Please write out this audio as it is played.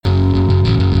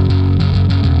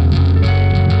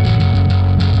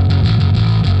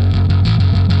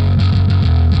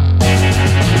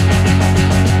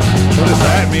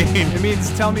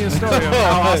tell me a story of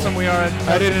how awesome we are.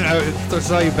 I didn't. I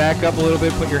saw you back up a little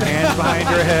bit, put your hands behind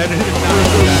your head.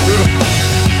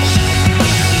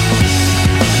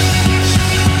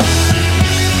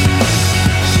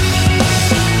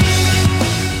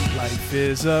 Life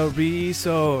is a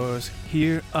resource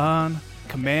here on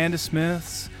Commander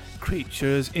Smith's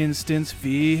Creatures, Instance,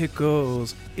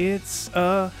 Vehicles. It's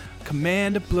a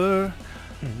Commander Blur.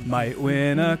 Might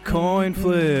win a coin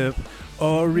flip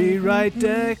or rewrite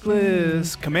deck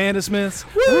lists. Commander Smiths.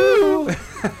 Woo!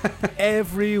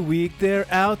 Every week they're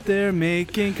out there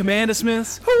making Commander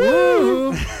Smiths.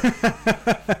 Woo!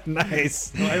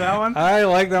 Nice. You like that one? I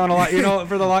like that one a lot. You know,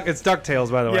 for the long, it's DuckTales,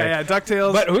 by the way. Yeah,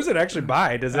 DuckTales. But who's it actually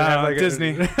by? Does it have like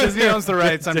Disney? Disney owns the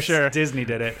rights, I'm sure. Disney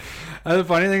did it. The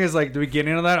funny thing is, like, the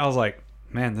beginning of that, I was like,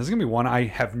 man, this is gonna be one I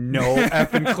have no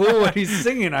effing clue what he's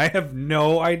singing. I have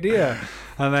no idea.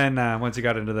 And then once you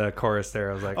got into the chorus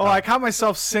there, I was like, oh, I caught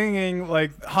myself singing,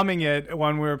 like humming it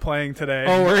when we were playing today.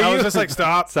 Oh, were you? I was just like,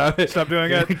 stop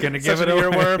doing it. Gonna Such give it an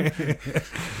away. earworm.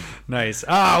 Nice.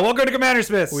 Welcome to Commander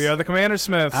Smiths. We are the Commander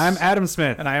Smiths. I'm Adam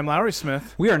Smith. And I am Lowry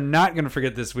Smith. We are not going to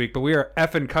forget this week, but we are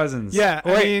effing cousins. Yeah,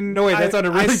 Oh, wait, I mean, no, wait, that sounded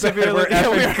really severely.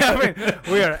 bad.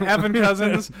 We are effing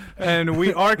cousins, and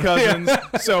we are cousins,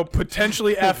 so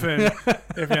potentially effing,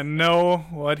 if you know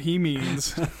what he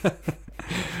means.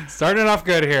 Starting off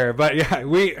good here, but yeah,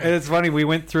 it's funny. We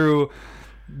went through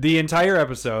the entire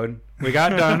episode. We got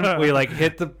done. We like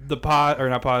hit the pause, or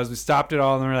not pause. We stopped it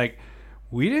all, and then we're like,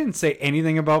 we didn't say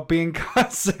anything about being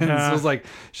cousins. I was like,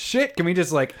 shit, can we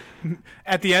just like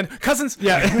at the end, cousins?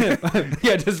 Yeah.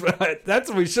 Yeah, just that's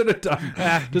what we should have done.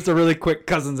 Just a really quick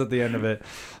cousins at the end of it.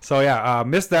 So yeah,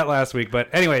 missed that last week. But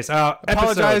anyways,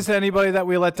 apologize to anybody that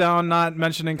we let down not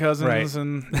mentioning cousins. Right.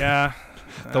 And yeah.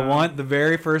 The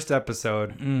very first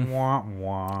episode. Wah,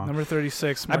 wah. Number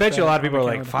 36. I bet you a lot of people are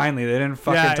like, finally, they didn't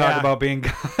fucking talk about being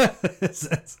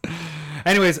cousins.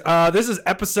 Anyways, this is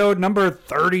episode number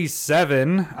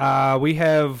 37. We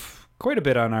have quite a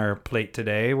bit on our plate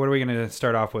today. What are we going to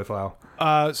start off with, Lau?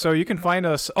 So you can find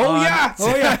us on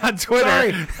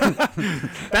Twitter.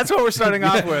 That's what we're starting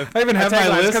off with. I even have my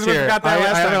list here. I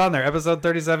have it time. on there. Episode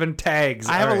 37 tags.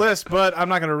 I have a list, but I'm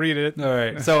not going to read it. All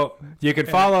right. So you can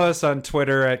follow us on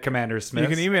Twitter at Commander Smith. You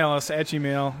can email us at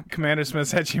Gmail,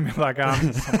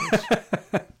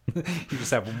 commandersmiths@gmail.com. You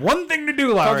just have one thing to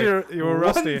do, Lowry. You were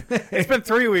rusty. It's been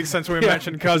 3 weeks since we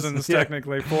mentioned cousins,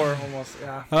 technically. 4 almost,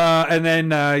 yeah. And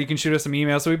then you can shoot us some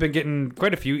emails. So we've been getting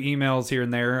quite a few emails here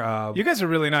and there. You guys are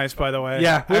really nice, by the way.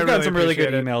 Yeah, we've got some really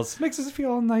good emails. Makes us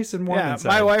feel all nice and warm inside.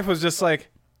 My wife was just like,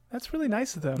 that's really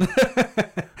nice of them.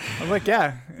 I'm like,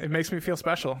 yeah, it makes me feel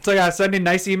special. So yeah, sending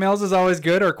nice emails is always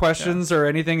good, or questions or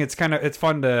anything. It's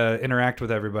fun to interact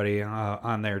with everybody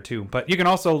on there too. But you can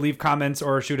also leave comments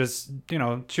or shoot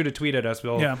a tweet at us.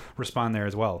 We'll respond there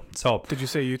as well. So did you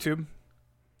say YouTube?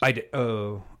 I did.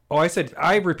 I said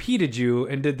I repeated you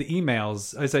and did the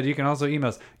emails. I said you can also email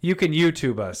us. You can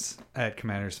YouTube us at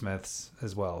Commander Smiths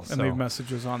as well. And leave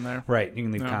messages on there. Right. You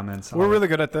can leave comments. We're really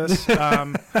good at this.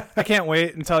 I can't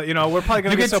wait until, we're probably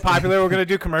going to get so popular, we're going to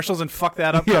do commercials and fuck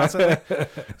that up constantly.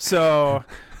 So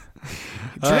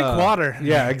drink water.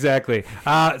 Yeah, exactly.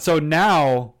 So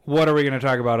now, what are we going to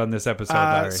talk about on this episode,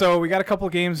 Larry? So we got a couple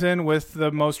games in with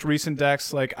the most recent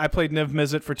decks. Like I played Niv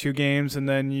Mizzet for 2 games, and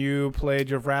then you played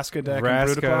your Vraska deck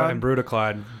and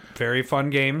Brutaclad. Very fun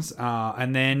games.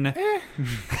 And then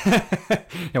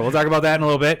we'll talk about that in a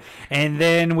little bit. And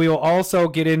then we will also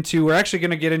we're actually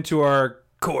going to get into our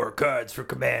core cards for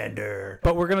Commander.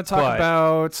 But we're going to talk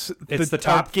about the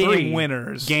top game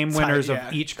winners. Game winners of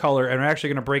each color. And we're actually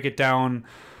going to break it down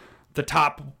the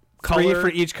top color. 3 for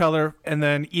each color, and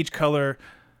then each color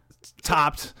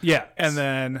topped. Yeah. And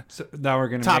then now we're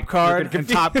going to top card and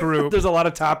top group. There's a lot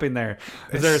of topping there.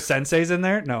 Is there senseis in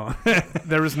there? No.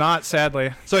 There is not,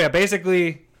 sadly. So yeah,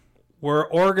 basically we're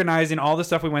organizing all the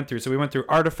stuff we went through. So we went through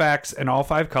artifacts in all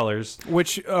 5 colors,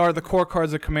 which are the core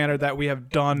cards of Commander that we have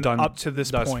done up to this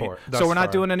point. So we're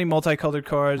not doing any multicolored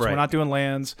cards. Right. We're not doing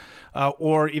lands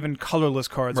or even colorless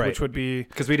cards, which would be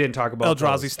because we didn't talk about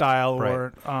Eldrazi style.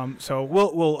 Or so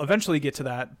we'll eventually get to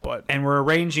that. And we're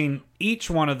arranging each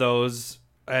one of those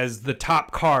as the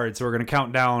top card. So we're going to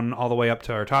count down all the way up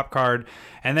to our top card.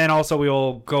 And then also we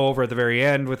will go over at the very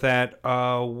end with that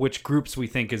which groups we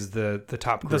think is the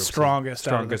top groups. The strongest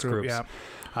groups. Yeah.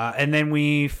 And then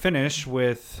we finish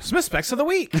with Smith Specs of the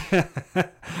Week.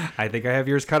 I think I have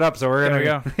yours cut up, so we're There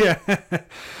going we go. Yeah.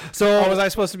 So was I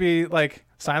supposed to be like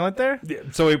silent there.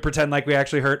 So we pretend like we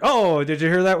actually heard. Oh, did you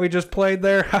hear that we just played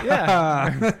there?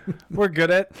 Yeah. We're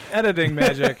good at editing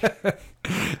magic.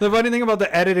 The funny thing about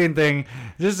the editing thing,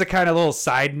 this is a kind of little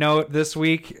side note this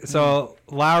week. So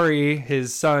Lowry,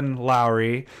 his son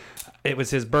Lowry, it was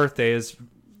his birthday.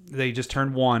 They just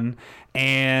turned 1,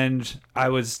 and I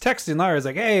was texting Lowry. I was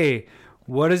like, "Hey,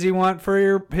 what does he want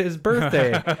for his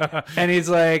birthday?" And he's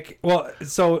like, "Well,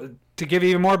 so." To give you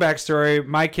even more backstory,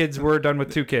 my kids were done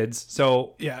with 2 kids.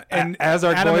 So yeah, and as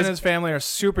our Adam boys, and his family are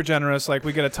super generous. Like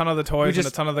we get a ton of the toys and a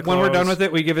ton of the clothes. When we're done with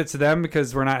it, we give it to them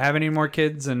because we're not having any more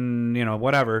kids and, you know,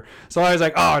 whatever. So I was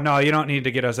like, oh, no, you don't need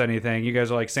to get us anything. You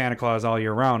guys are like Santa Claus all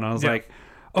year round. And I was like,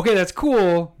 okay, that's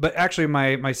cool. But actually,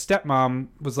 my stepmom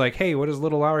was like, hey, what does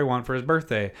little Lowry want for his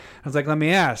birthday? I was like, let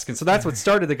me ask. And so that's what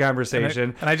started the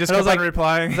conversation. And I just kept on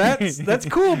replying. That's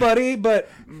cool, buddy. But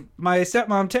my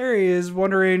stepmom, Terry, is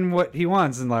wondering what he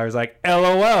wants. And Lowry's like,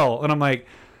 LOL. And I'm like,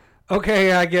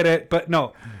 okay, I get it. But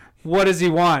no. What does he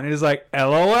want? And he's like,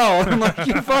 LOL. And I'm like,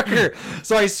 you fucker.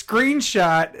 So I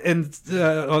screenshot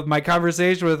my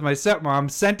conversation with my stepmom,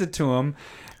 sent it to him.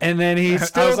 And then he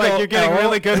still I was like, you're getting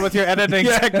really good with your editing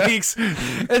techniques.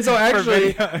 And so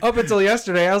actually, up until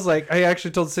yesterday, I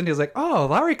actually told Cindy, I was like, oh,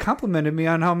 Lowry complimented me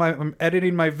on how I'm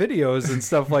editing my videos and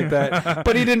stuff like that.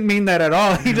 But he didn't mean that at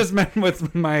all. He just meant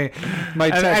with my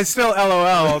text. I still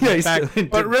LOL. Yeah,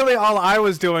 but really all I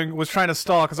was doing was trying to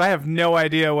stall because I have no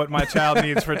idea what my child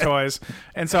needs for toys.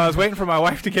 And so I was waiting for my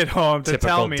wife to get home to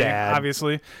tell me, dad.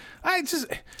 Obviously.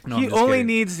 He only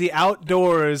needs the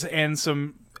outdoors and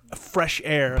some fresh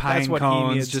air. Pine That's what cones,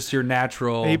 he needs. Just your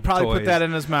natural He probably toys. put that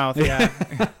in his mouth. Yeah.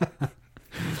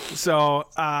 So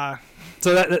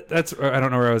that's I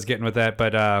don't know where I was getting with that,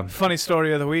 but funny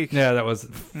story of the week. Yeah, that was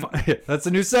that's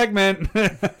a new segment.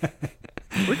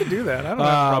 We could do that. I don't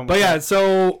know. But yeah,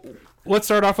 so let's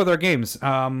start off with our games.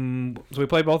 So we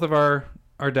played both of our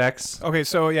decks. Okay,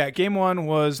 so yeah, game 1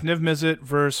 was Niv Mizzet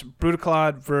versus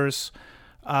Brutaclad versus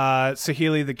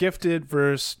Saheeli the Gifted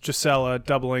versus Gisela,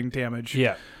 doubling damage.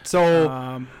 Yeah.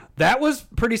 So that was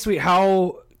pretty sweet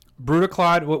how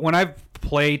Brutaclad, when I've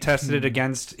play tested it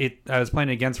against it, I was playing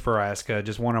against Vraska,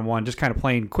 just one-on-one, just kind of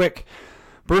playing quick.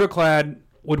 Brutaclad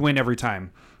would win every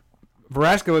time.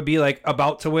 Vraska would be like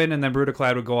about to win, and then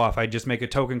Brutaclad would go off. I'd just make a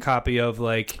token copy of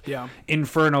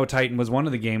Inferno Titan was one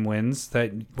of the game wins.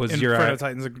 That was Inferno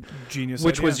Titan's a genius,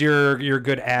 which was your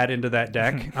good add into that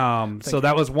deck. So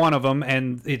that was one of them,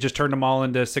 and it just turned them all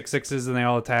into 6/6s, and they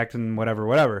all attacked and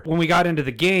whatever. When we got into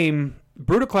the game,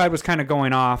 Brutaclad was kind of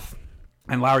going off,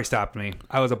 and Lowry stopped me.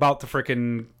 I was about to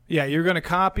freaking you're gonna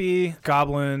copy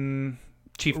Goblin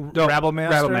Chief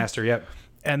Rabblemaster. Rabblemaster, yep.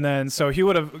 And then, so he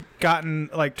would have gotten,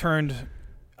 turned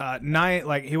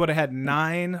 9, he would have had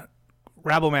 9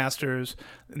 Rabble-masters,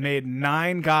 made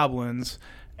 9 goblins,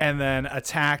 and then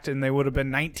attacked, and they would have been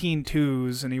 19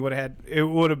 twos, and it would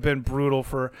have been brutal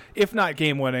if not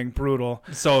game-winning, brutal.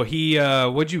 So he,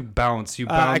 what'd you bounce? You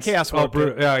bounced? I Chaos Warped.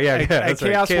 I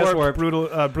Chaos Warped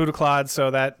Brutaclad,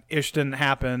 so that ish didn't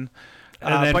happen.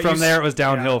 And then from there, it was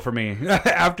downhill for me.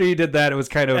 After you did that, it was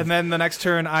kind of... And then the next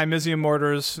turn, Mizium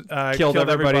Mortars killed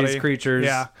everybody's creatures.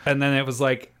 Yeah. And then it was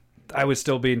like, I was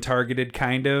still being targeted,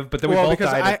 kind of. But then we both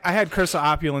because died. I had Curse of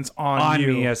Opulence on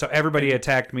you. Me, yeah. So everybody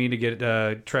attacked me to get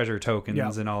treasure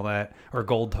tokens and all that. Or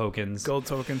gold tokens. Gold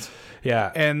tokens.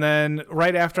 Yeah. And then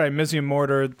right after I Mizium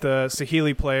Mortared, the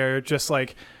Saheeli player just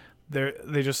they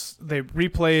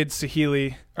replayed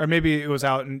Saheeli, or maybe it was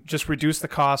out, and just reduced the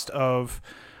cost of...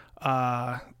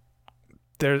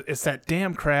 it's that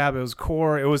damn crab. It was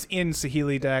core. It was in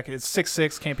Saheeli deck. It's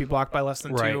 6/6, can't be blocked by less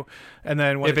than 2. And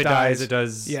then when it dies, it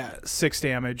does 6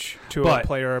 damage to a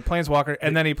player, a planeswalker.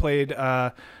 And then he played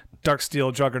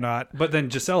Darksteel Juggernaut. But then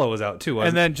Gisela was out too.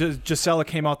 And then Gisela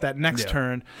came out that next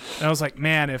turn, and I was like,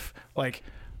 man, if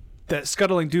that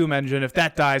Scuttling Doom engine, if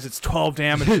that dies, it's 12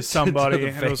 damage to somebody.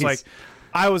 And it was like,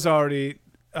 I was already.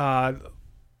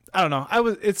 I don't know.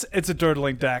 It's a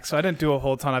dirtling deck, so I didn't do a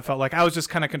whole ton. I felt like I was just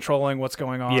kind of controlling what's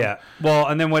going on. Yeah. Well,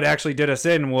 and then what actually did us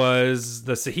in was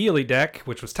the Saheeli deck,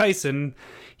 which was Tyson.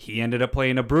 He ended up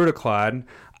playing a Brutaclad.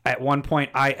 At one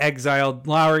point, I exiled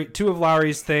Lowry, two of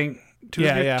Lowry's things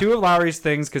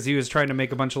because he was trying to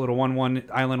make a bunch of little 1/1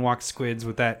 Island Walk Squids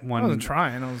with that one. I wasn't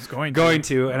trying. I was going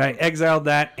to. And I exiled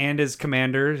that and his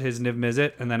commander, his Niv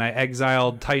Mizzet, and then I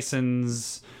exiled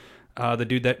Tyson's... the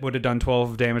dude that would have done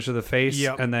 12 damage to the face.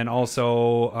 And then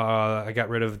also I got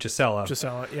rid of Gisela.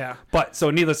 Yeah. But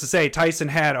so needless to say, Tyson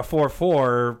had a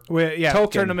 4/4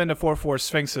 token. Turned them into 4/4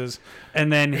 Sphinxes.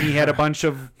 And then he had a bunch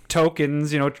of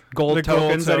tokens, gold The gold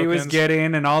tokens that he was tokens.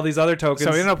 getting, and all these other tokens.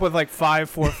 So we ended up with like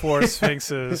 5/4/4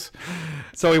 Sphinxes.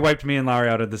 So he wiped me and Lowry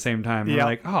out at the same time. We're Yep.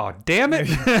 like, oh, damn it.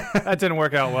 That didn't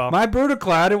work out well. My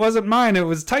Brutaclad, it wasn't mine. It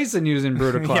was Tyson using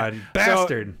Brutaclad. Yeah.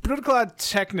 Bastard. So, Brutaclad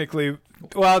technically,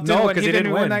 well, No, he 'cause he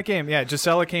didn't win. that game. Yeah,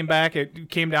 Gisela came back. It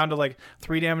came down to like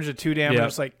 3 damage to 2 damage. Yep.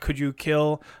 It's like, could you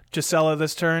kill Gisela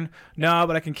this turn? No,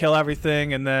 but I can kill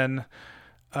everything. And then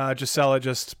Gisela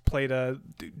just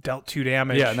dealt 2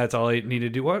 damage. Yeah, and that's all he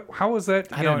needed to do. What? How was that?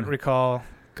 I don't again? recall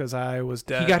because I was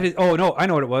dead. He got his. Oh no, I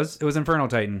know what it was. It was Inferno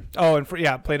Titan, Oh, and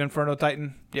played Inferno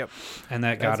Titan. Yep, and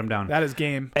that got him down. That is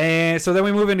game. And so then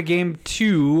we move into game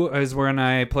 2, is when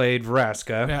I played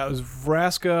Vraska. Yeah, it was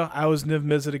Vraska. I was Niv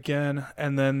Mizzet again,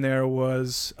 and then there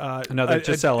was Another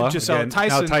Gisela. Gisela. Again.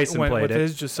 Now Tyson went played with it.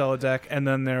 his Gisela deck, and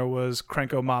then there was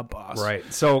Krenko Mob Boss. Right.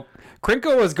 So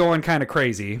Krinko was going kind of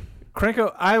crazy.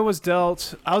 Krenko, I was down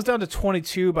to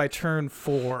 22 by turn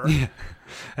 4.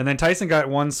 And then Tyson got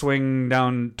one swing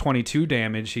down 22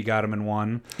 damage. He got him in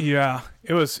one. Yeah,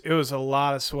 it was a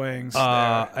lot of swings. There.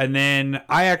 And then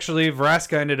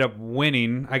Vraska ended up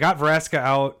winning. I got Vraska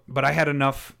out, but I had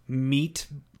enough meat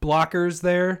blockers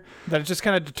there. That it just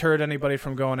kind of deterred anybody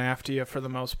from going after you for the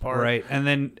most part. Right. And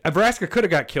then Vraska could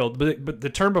have got killed, but the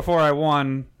turn before I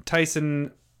won,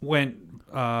 Tyson went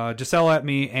Gisela at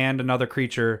me and another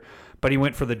creature, but he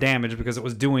went for the damage because it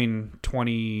was doing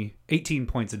 18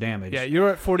 points of damage. Yeah, you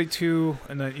were at 42,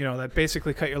 and then that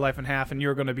basically cut your life in half, and you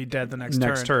were going to be dead the next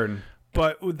turn.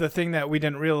 But the thing that we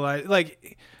didn't realize,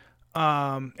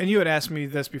 and you had asked me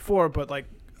this before, but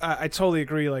I totally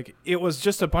agree. Like, it was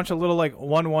just a bunch of little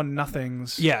 1/1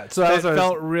 nothings. Yeah, so that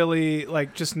felt really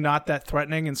just not that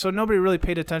threatening, and so nobody really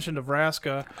paid attention to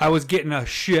Vraska. I was getting a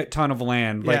shit ton of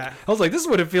land. Yeah. I was like, this is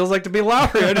what it feels like to be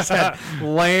Lowry. I just had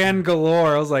land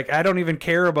galore. I was like, I don't even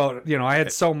care about, I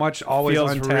had so much always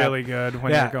Feels untapped. really good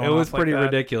when you're going it was off pretty like that.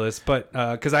 ridiculous. But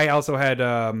because I also had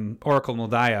Oracle will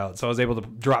die out, so I was able to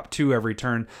drop 2 every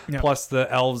turn. Yeah. Plus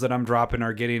the elves that I'm dropping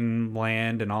are getting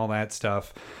land and all that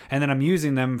stuff, and then I'm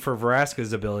using them for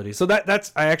Vraska's ability. So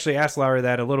that's I actually asked Lowry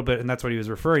that a little bit, and that's what he was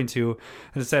referring to.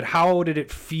 And it said, how did it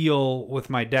feel with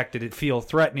my deck? Did it feel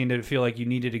threatening? Did it feel like you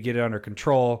needed to get it under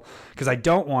control? Because I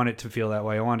don't want it to feel that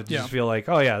way. I want it to just feel like,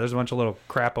 oh yeah, there's a bunch of little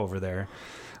crap over there.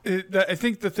 I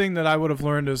think the thing that I would have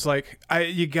learned is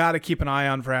you got to keep an eye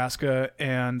on Vraska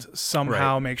and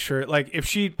somehow make sure, if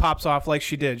she pops off like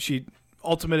she did, she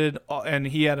ultimated and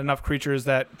he had enough creatures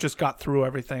that just got through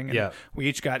everything. And we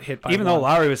each got hit by even though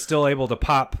Lowry was still able to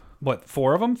pop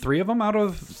 4 of them, 3 of them out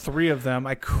of 3 of them.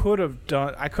 I could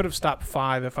have stopped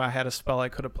 5 if I had a spell I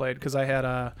could have played, because I had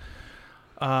a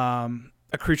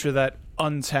creature that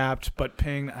untapped but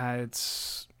pinged. I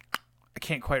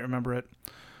can't quite remember it.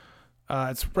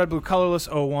 It's red, blue, colorless.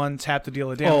 0/1, tap to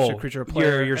deal a damage to a creature or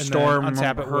player. Your and storm then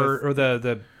untap it or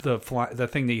with, the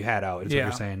thing that you had out. Is what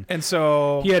you're saying. And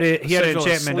so he had an Sigil of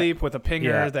enchantment Sleep with a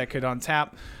pinger that could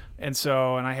untap, and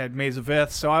I had Maze of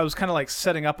Ith. So I was kind of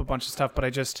setting up a bunch of stuff, but I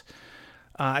just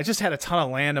had a ton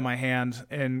of land in my hand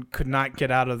and could not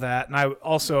get out of that. And I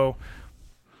also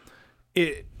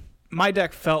my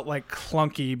deck felt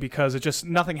clunky because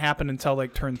nothing happened until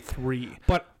turn 3.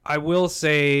 But I will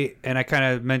say, and I kind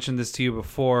of mentioned this to you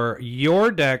before, your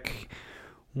deck,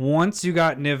 once you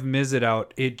got Niv Mizzet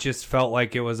out, it just felt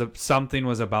like it was something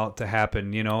was about to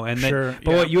happen, And then,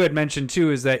 what you had mentioned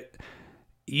too is that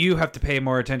you have to pay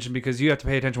more attention because you have to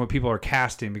pay attention when people are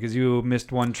casting, because you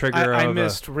missed one trigger. I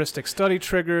missed Rhystic Study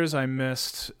triggers. I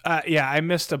missed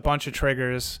a bunch of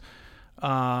triggers.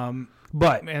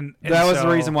 But that was the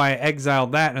reason why I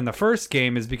exiled that in the first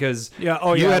game, is because you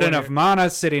had enough mana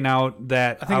sitting out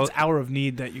that I think it's Hour of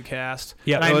Need that you cast.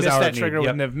 Yeah, and I missed that trigger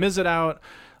with Niv Mizzet out.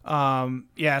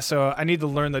 So I need to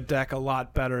learn the deck a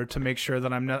lot better to make sure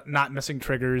that I'm not missing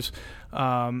triggers,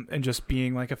 and just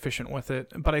being efficient with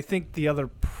it. But I think the other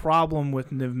problem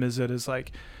with Niv Mizzet is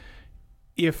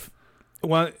if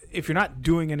you're not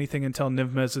doing anything until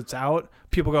Niv Mizzet's out,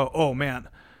 people go, oh man,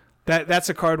 that's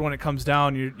a card when it comes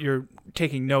down you're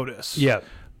taking notice. Yeah.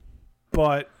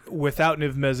 But without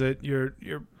Niv Mizzet, you're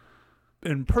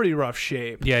in pretty rough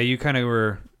shape. Yeah, you kind of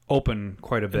were open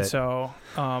quite a bit. And so,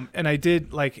 and I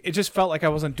did it just felt like I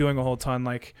wasn't doing a whole ton.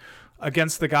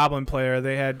 Against the Goblin player,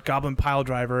 they had Goblin Pile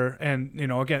Driver, and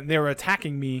again they were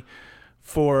attacking me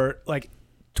for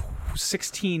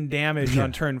 16 damage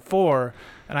on turn 4,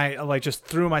 and I just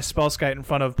threw my Spellskite in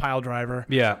front of Pile Driver.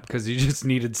 Yeah, because you just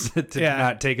needed to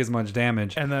not take as much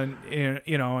damage. And then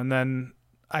and then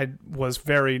I was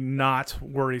very not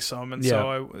worrisome, and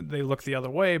so they looked the other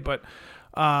way. But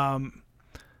I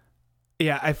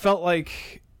felt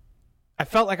like I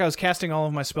felt like I was casting all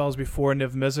of my spells before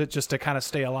Niv Mizzet just to kind of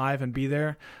stay alive and be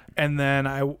there. And then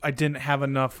I didn't have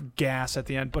enough gas at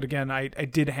the end. But again, I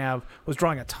was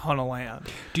drawing a ton of land.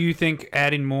 Do you think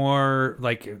adding more,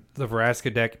 like the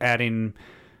Vraska deck, adding,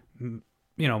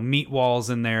 meat walls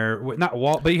in there, not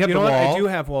wall, but you have the wall. I do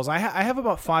have walls. I have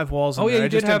about 5 walls in there. You I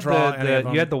just did have didn't draw any of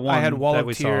them. you had the one I had Wall that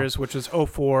of Tears, which is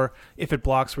 0/4. If it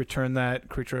blocks, return that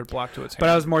creature it blocked to its hand. But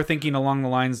I was more thinking along the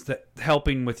lines that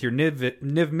helping with your Niv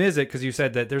Mizzet, because you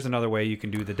said that there's another way you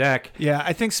can do the deck. Yeah,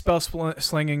 I think spell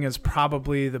slinging is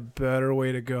probably the better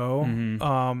way to go.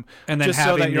 Mm-hmm. And then just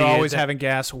so that you're always having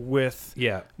gas with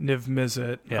Niv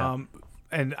Mizzet. Yeah.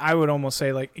 And I would almost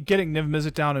say like getting Niv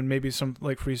Mizzet down and maybe some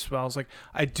like free spells. Like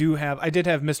I did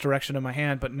have Misdirection in my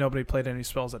hand, but nobody played any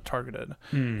spells that targeted,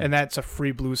 and that's a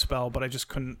free blue spell. But I just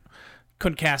couldn't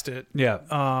cast it. Yeah.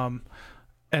 And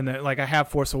then like I have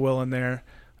Force of Will in there,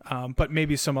 but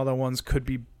maybe some other ones could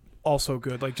be also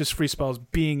good. Like just free spells,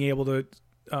 being able to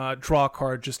draw a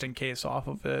card just in case off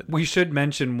of it. We should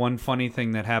mention one funny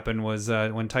thing that happened was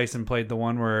when Tyson played the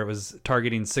one where it was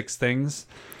targeting 6 things.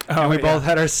 And we both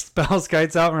had our spell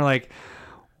kites out, and we're like,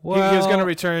 well, he was going to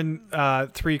return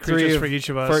 3 creatures for each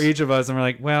of us. For each of us, and we're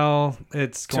like, well,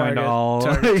 it's going to all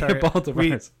target. both of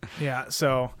us. Yeah,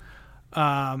 so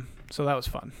that was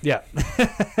fun. Yeah,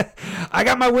 I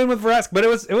got my win with Vrask, but it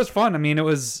was fun. I mean, it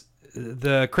was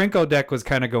the Krenko deck was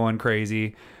kind of going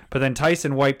crazy, but then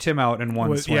Tyson wiped him out in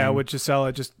one swing. Yeah, with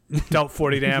Gisela just dealt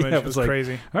 40 damage. It was like,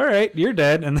 crazy. All right, you're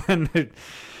dead, and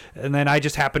then I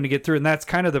just happened to get through, and that's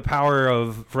kind of the power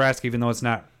of Vrask, even though it's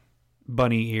not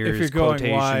bunny ears. If you're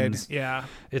going wide, yeah,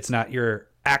 it's not your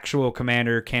actual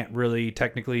commander. Can't really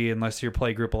technically, unless your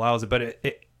play group allows it. But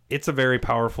it's a very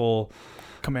powerful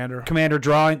commander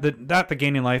drawing. Not the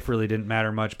gaining life really didn't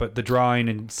matter much, but the drawing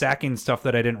and sacking stuff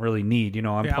that I didn't really need.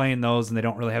 I'm playing those, and they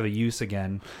don't really have a use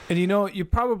again. And you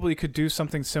probably could do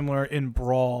something similar in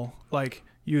Brawl, like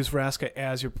use Vraska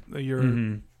as your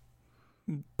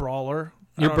brawler.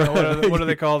 What do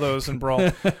they call those in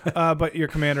Brawl? But your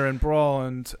commander in Brawl,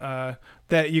 and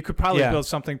that you could probably build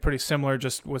something pretty similar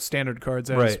just with standard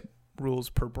cards as rules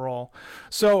per Brawl.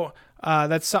 So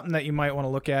that's something that you might want to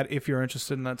look at if you're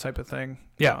interested in that type of thing.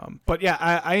 Yeah. But yeah,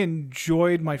 I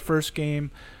enjoyed my first game.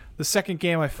 The second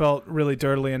game I felt really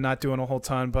dirtily and not doing a whole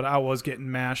ton, but I was getting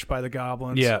mashed by the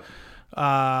goblins. Yeah.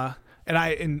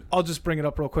 And I'll just bring it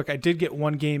up real quick. I did get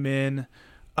one game in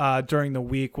during the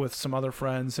week with some other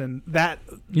friends, and that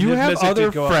you have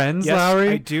other friends, yes, Lowry?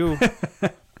 I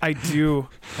do.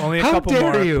 Only a How couple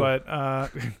dare more, you?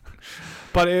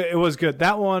 but it was good.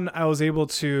 That one I was able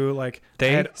to like.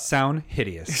 They sound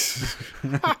hideous.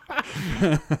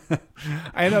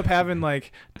 I ended up having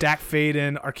like Dak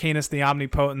Faden, Arcanus the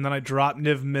Omnipotent, and then I dropped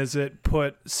Niv Mizzet,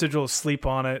 put Sigil of Sleep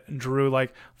on it, and drew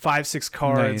like 5-6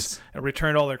 cards and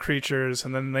returned all their creatures,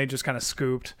 and then they just kind of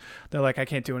scooped. They're like, I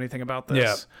can't do anything about this.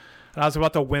 Yeah. And I was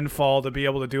about to windfall to be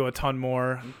able to do a ton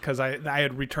more because I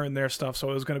had returned their stuff,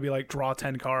 so it was going to be like draw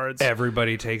 10 cards.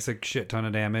 Everybody takes a shit ton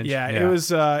of damage. Yeah.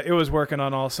 It was working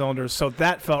on all cylinders, so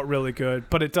that felt really good.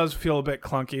 But it does feel a bit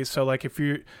clunky. So like if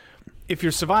you're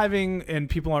surviving and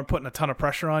people aren't putting a ton of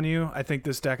pressure on you, I think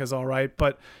this deck is all right.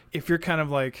 But if you're kind of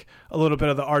like a little bit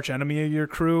of the arch enemy of your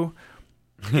crew,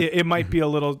 it might be a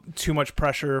little too much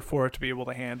pressure for it to be able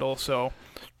to handle. So.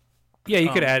 Yeah,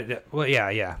 you could add it. Well,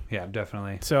 yeah,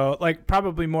 definitely. So, like,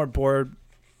 probably more board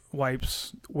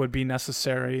wipes would be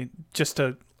necessary just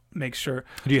to make sure.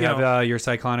 Do you have your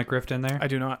Cyclonic Rift in there? I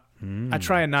do not. I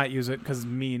try and not use it because it's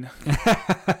mean.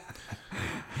 But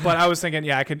I was thinking,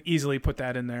 I could easily put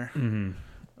that in there.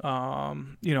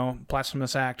 Mm-hmm.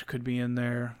 Blasphemous Act could be in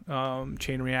there.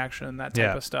 Chain Reaction, that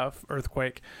type of stuff.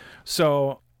 Earthquake.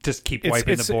 So... Just keep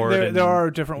wiping the board. There are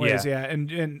different ways,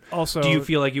 and also... Do you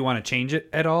feel like you want to change it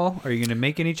at all? Are you going to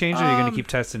make any changes? Or are you going to keep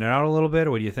testing it out a little bit? Or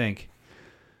what do you think?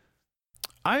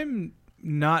 I'm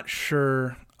not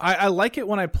sure. I like it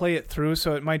when I play it through,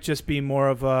 so it might just be more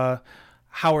of a,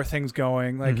 how are things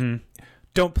going? Like,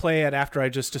 don't play it after I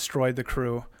just destroyed the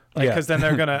crew. Because then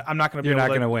I'm not going to be You're able not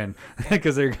going to win.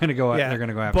 Because they're going to go they're going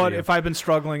to go after you. But if I've been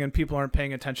struggling and people aren't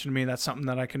paying attention to me, that's something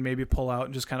that I can maybe pull out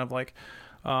and just kind of like...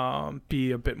 be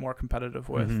a bit more competitive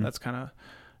with. That's kind of,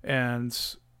 and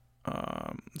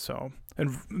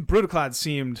Brutaclad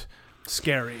seemed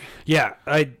scary. Yeah,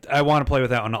 I want to play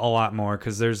with that one a lot more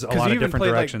because there's a lot of different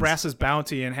directions. Like Brass's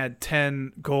Bounty and had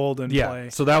 10 gold in play.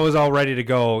 So that was all ready to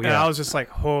go. And I was just like,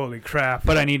 holy crap!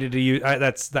 But I needed to use.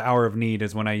 That's the hour of need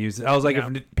is when I use it. I was like,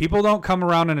 if people don't come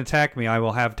around and attack me, I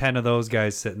will have 10 of those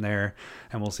guys sitting there,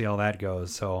 and we'll see how that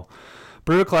goes. So,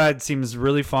 Brutaclad seems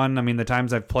really fun. I mean, the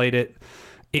times I've played it.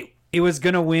 it was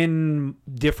going to win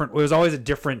different. It was always a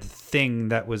different thing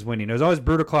that was winning. It was always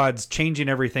Brutaclods changing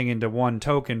everything into one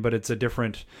token, but it's a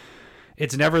different.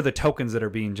 It's never the tokens that are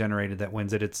being generated that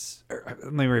wins it.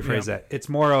 Let me rephrase that. It's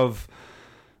more of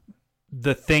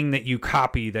the thing that you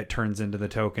copy that turns into the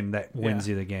token that wins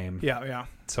you the game. Yeah, yeah.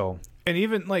 So, and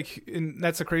even like,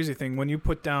 that's a crazy thing when you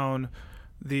put down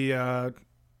the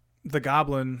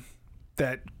goblin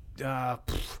that I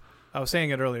was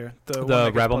saying it earlier.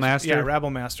 The Rabble Master. Yeah,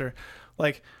 Rabble Master.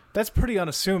 Like, that's pretty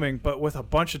unassuming, but with a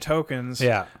bunch of tokens,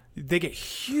 they get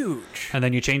huge. And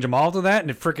then you change them all to that, and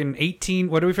it freaking 18.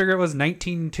 What do we figure it was?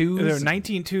 19 twos. There are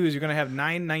 19 twos. You're gonna have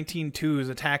 19 twos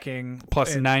attacking,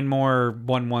 plus 9 more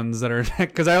 1/1s that are.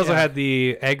 Because I also had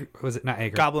the egg. Was it not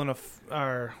egg? Goblin of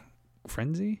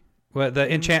Frenzy. Well,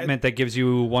 the enchantment that gives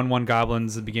you 1/1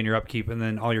 goblins to begin your upkeep, and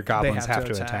then all your goblins have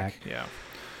to attack. Yeah.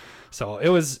 So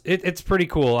it's pretty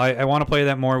cool. I want to play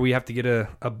that more. We have to get a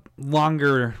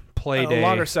longer play day. A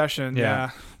longer session.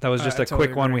 Yeah. That was just a totally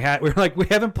quick one we had. We were like, we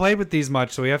haven't played with these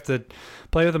much, so we have to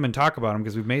play with them and talk about them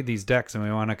because we've made these decks and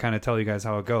we want to kind of tell you guys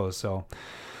how it goes. So,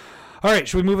 all right,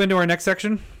 should we move into our next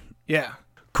section? Yeah.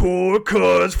 Core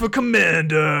cards for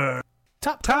Commander.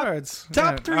 Top cards.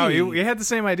 Top 3. Oh, you had the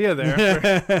same idea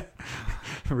there.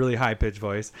 Really high pitched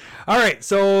voice. All right,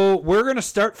 so we're going to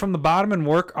start from the bottom and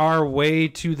work our way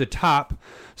to the top.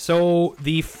 So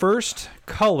the first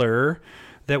color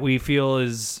that we feel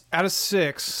is out of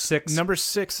six. Number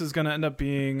 6 is going to end up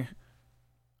being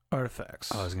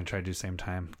Artifacts. Oh, I was going to try to do same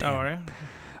time. Damn. Oh, all right.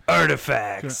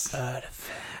 Artifacts.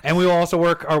 And we will also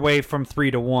work our way from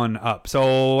 3 to 1 up.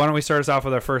 So why don't we start us off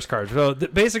with our first card? So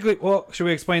basically, well, should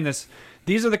we explain this?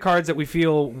 These are the cards that we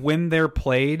feel when they're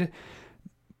played,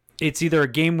 it's either a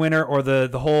game winner or the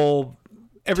whole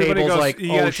everybody table's goes, like, you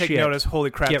gotta oh take shit, notice, holy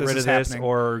crap, get rid of this, happening.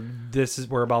 or this is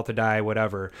we're about to die,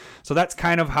 whatever. So that's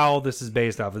kind of how this is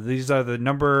based off of. These are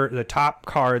the top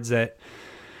cards that,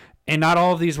 and not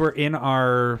all of these were in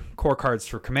our core cards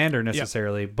for Commander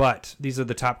necessarily, but these are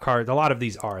the top cards. A lot of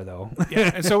these are though.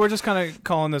 Yeah, and so we're just kind of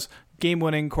calling this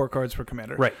game-winning core cards for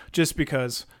Commander, right? Just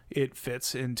because it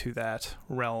fits into that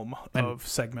realm of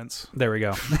segments. There we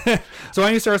go. So why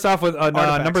don't you start us off with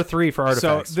number 3 for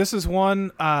Artifacts? So this is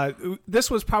one. This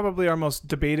was probably our most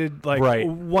debated.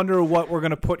 Wonder what we're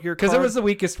gonna put here because it was the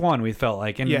weakest one. We felt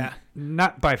like, and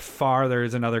not by far.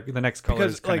 There's another. The next color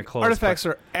is kind of close. Artifacts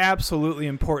are absolutely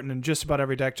important in just about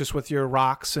every deck, just with your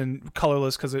rocks and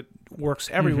colorless because it works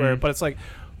everywhere. But it's like,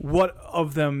 what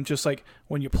of them? Just like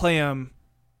when you play them.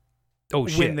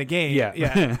 Win the game.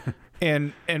 Yeah.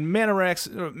 and Mana Rocks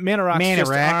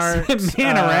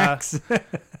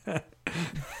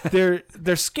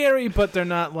they're scary, but they're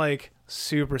not like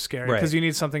super scary because you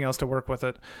need something else to work with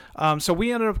it. So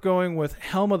we ended up going with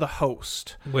Helm of the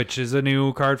Host, which is a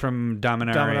new card from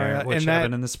Dominaria, which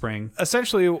happened in the spring.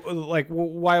 Essentially, like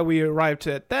why we arrived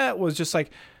at that was just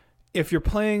like, if you're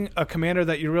playing a commander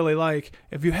that you really like,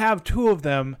 if you have 2 of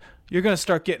them, you're going to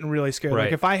start getting really scared.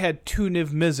 Like if I had 2 Niv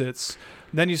Mizzets,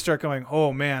 then you start going,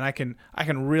 oh man, I can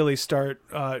really start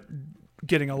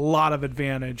getting a lot of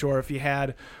advantage. Or if you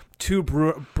had 2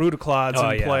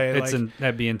 Brutaclods in play,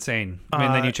 that'd be insane. I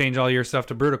mean, then you change all your stuff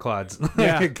to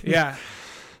Brutaclods. Yeah.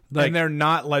 And they're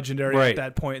not legendary at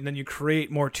that point, and then you create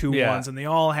more 2/1s, and they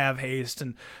all have haste.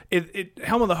 And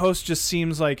Helm of the Host just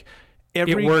seems like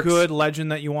every good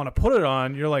legend that you want to put it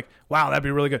on, you're like, wow, that'd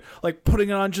be really good. Like putting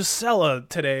it on Gisela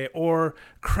today, or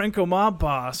Krenko Mob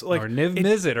Boss, like, or Niv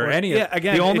Mizzet, or any of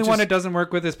again, the only one it doesn't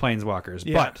work with is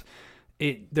Planeswalkers. But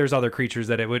there's other creatures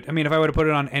that it would. I mean, if I would have put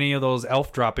it on any of those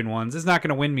elf dropping ones, it's not going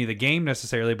to win me the game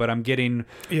necessarily, but I'm getting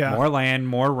more land,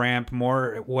 more ramp,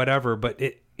 more whatever. But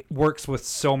it works with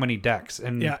so many decks,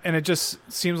 and and it just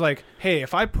seems like, hey,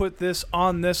 if I put this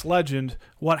on this legend,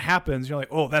 what happens? You're like,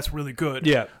 oh, that's really good.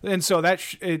 And so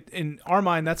in our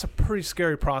mind, that's a pretty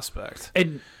scary prospect.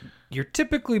 And you're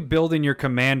typically building your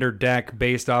commander deck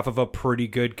based off of a pretty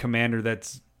good commander.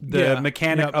 That's the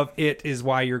mechanic of it is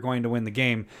why you're going to win the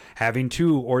game. Having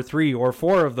 2 or 3 or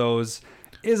 4 of those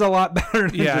is a lot better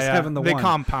than just having the one. They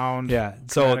compound. Yeah.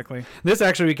 So this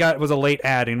actually was a late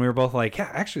add, and we were both like, yeah,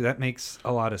 actually that makes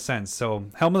a lot of sense. So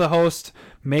Helm of the Host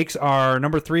makes our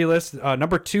number 3 list.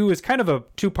 Number 2 is kind of a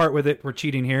 2-part with it. We're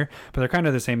cheating here, but they're kind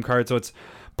of the same card. So it's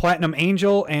Platinum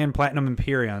Angel and Platinum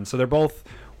Empyrean. So they're both,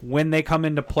 when they come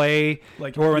into play,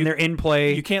 or when they're in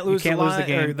play, you can't lose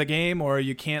the game, or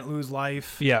you can't lose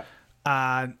life. Yeah.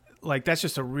 Like, that's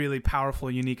just a really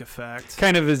powerful, unique effect.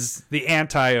 Kind of is the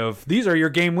anti of, these are your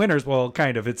game winners. Well,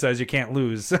 kind of. It says you can't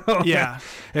lose. So, yeah.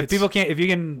 if you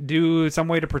can do some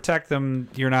way to protect them,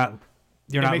 you're not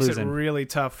You're it not makes losing. it really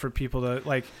tough for people to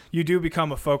like. You do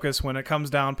become a focus when it comes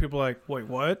down. People are like, wait,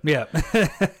 what? Yeah.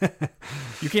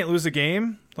 You can't lose a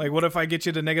game. Like, what if I get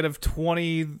you to negative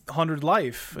 2,000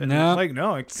 life? And No. like,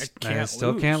 no, I can't. I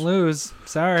still can't lose.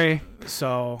 Sorry.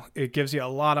 So it gives you a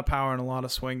lot of power and a lot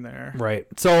of swing there. Right.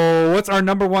 So what's our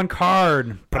number one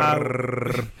card?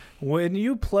 When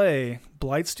you play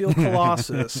Blightsteel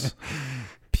Colossus,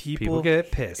 People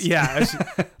get pissed. Yeah.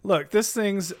 Look, this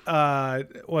thing's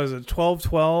what is it?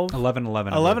 12/12,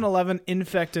 11/11. 11/11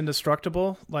 infect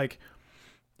indestructible. Like,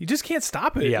 you just can't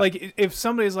stop it. Yeah. Like, if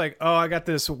somebody's like, oh, I got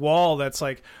this wall that's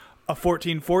like a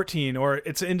 14/14 or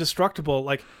it's indestructible,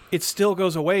 like it still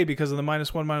goes away because of the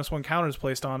 -1/-1 counters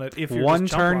placed on it. If you're One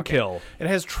just jump turn blocking. kill. It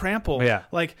has trample. Yeah.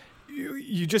 Like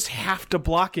you just have to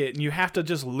block it, and you have to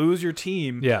just lose your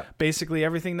team. Yeah. Basically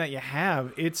everything that you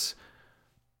have. It's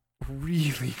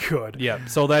really good. Yeah.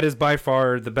 So that is by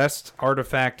far the best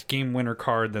artifact game winner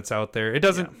card that's out there. It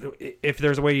doesn't. If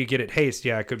there's a way you get it haste,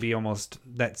 yeah, it could be almost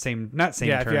that same. Not same.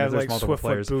 Yeah, turn, if you have there's like multiple Swiftfoot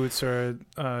players. Boots or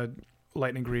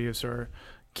Lightning Greaves or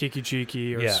Kiki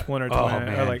Jiki or Yeah. Splinter Oh, Twin or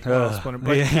man. like Ugh. Splinter,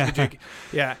 but Yeah. Kiki Jiki.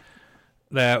 Yeah.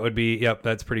 That would be. Yep.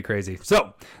 That's pretty crazy.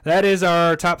 So that is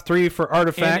our top 3 for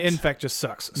artifacts. And Infect just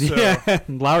sucks. So. Yeah,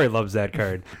 Lowry loves that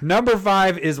card. Number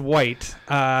 5 is white,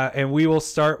 and we will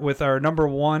start with our number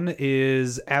 1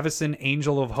 is Avacyn,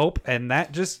 Angel of Hope, and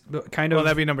that just kind of. Well,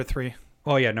 that'd be number 3.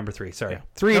 Oh yeah, number 3. Sorry, Yeah.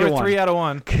 3 number to 1. 3 out of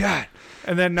 1. God,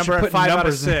 And then number Should put 5 out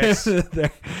of numbers 6.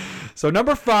 there. So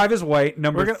number 5 is white.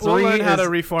 Number 3 We'll learn how to is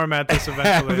reformat this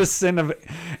eventually. Avacyn of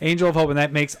Angel of Hope, and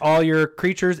that makes all your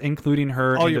creatures, including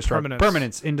her, All your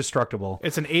permanents. indestructible.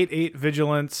 It's an 8/8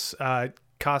 vigilance.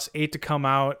 Costs 8 to come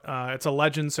out. It's a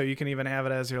legend, so you can even have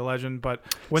it as your legend. But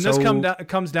when this So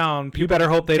comes down, You people better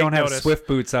hope they take don't have notice. Swift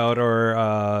Boots out or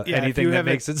Yeah, if anything you that have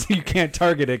makes it so you can't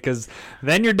target it, because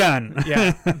then you're done.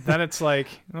 Yeah, then it's like,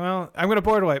 well, I'm going to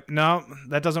board wipe. No,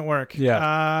 that doesn't work.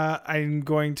 Yeah. I'm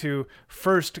going to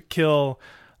first kill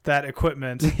that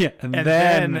equipment Yeah, and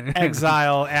then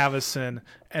exile Avacyn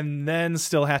and then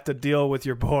still have to deal with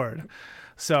your board.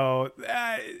 So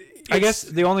I guess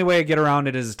the only way to get around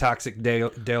it is Toxic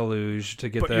Deluge to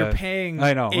get but the. you're paying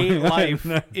I know. 8 life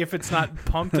if it's not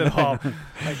pumped at all.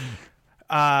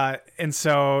 And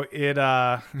so it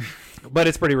But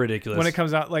it's pretty ridiculous. when it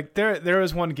comes out, like there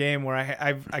was one game where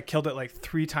I killed it like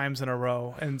 3 times in a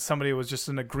row, and somebody was just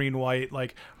in a green white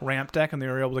like ramp deck, and they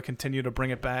were able to continue to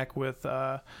bring it back with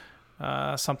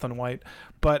something white,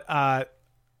 but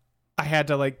I had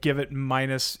to like give it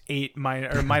 -8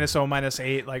 or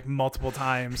 -0/-8 like multiple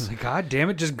times. Like, God damn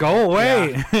it, just go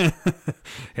away.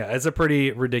 Yeah, it's a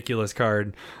pretty ridiculous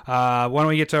card. Why don't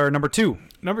we get to our number 2?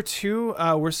 Number 2,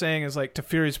 we're saying is like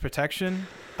Teferi's Protection.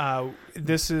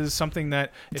 This is something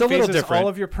that It's a little phases different. all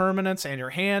of your permanents and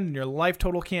your hand, and your life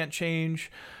total can't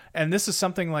change. And this is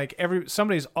something like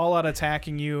somebody's all out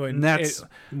attacking you, And that's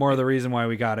more of the reason why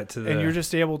we got it to the. and you're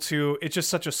just able to. It's just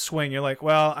such a swing. You're like,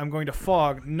 well, I'm going to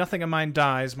fog. Nothing of mine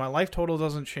dies. My life total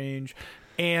doesn't change,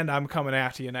 and I'm coming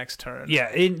after you next turn.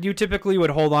 Yeah, you typically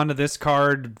would hold on to this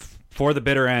card for the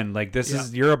bitter end. Like this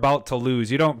is you're about to lose.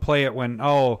 You don't play it when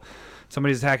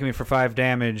somebody's attacking me for 5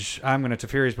 damage. I'm going to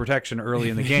Teferi's Protection early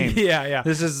in the game. yeah.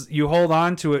 This is you hold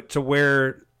on to it to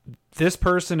where this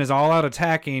person is all out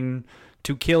attacking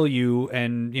to kill you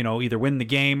and either win the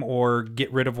game or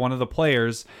get rid of one of the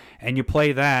players, and you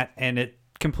play that, and it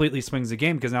completely swings the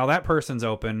game because now that person's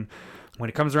open.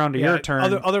 When it comes around to your turn,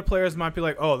 other players might be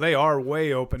like, oh, they are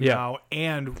way open now,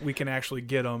 and we can actually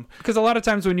get them. because a lot of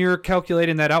times when you're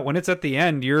calculating that out, when it's at the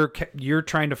end, you're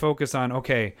trying to focus on,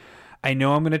 okay, I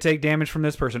know I'm going to take damage from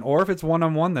this person, or if it's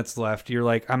 1-on-1 that's left, you're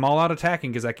like, I'm all out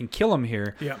attacking because I can kill him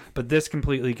here. Yeah. But this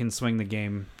completely can swing the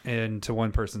game into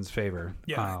one person's favor.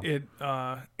 Yeah,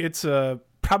 it's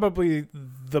probably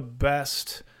the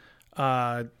best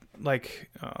attack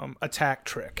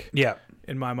trick. Yeah.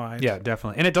 In my mind. Yeah,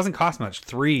 definitely. And it doesn't cost much.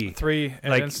 3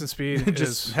 and like, instant speed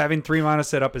just having 3 mana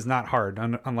set up is not hard,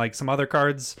 unlike some other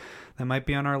cards that might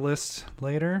be on our list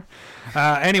later.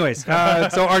 Anyways,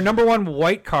 so our number 1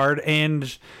 white card,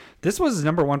 and this was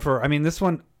number 1 for. I mean, this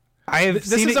one I have.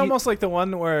 This is almost like the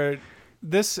one where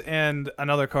this and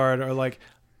another card are like.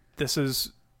 This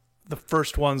is the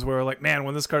first ones where like, man,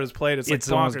 when this card is played, it's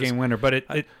like almost game winner. But it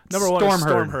number 1 is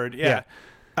Stormherd. Yeah.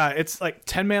 It's like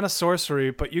 10 mana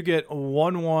sorcery, but you get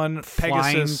 1/1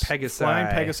 flying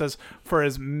Pegasus for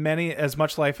as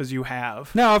much life as you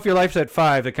have. Now, if your life's at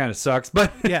 5, it kind of sucks,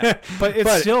 but yeah, but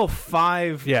it's still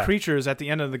 5 Yeah. creatures at the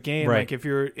end of the game. Right. Like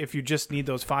if you just need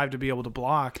those 5 to be able to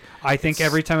block. I think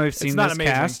every time I've seen not this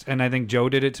amazing. cast, and I think Joe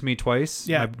did it to me twice.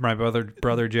 Yeah. my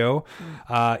brother Joe.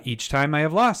 Each time I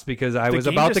have lost because I The was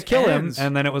game about to just kill ends. him,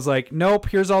 and then it was like, nope,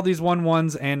 here's all these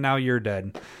 1/1s, and now you're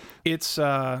dead. It's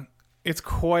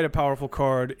quite a powerful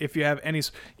card. If you have any,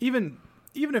 even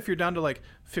if you're down to like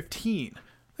 15,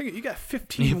 I think you got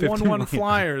 15 1/1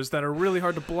 flyers that are really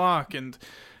hard to block, and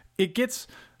it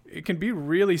can be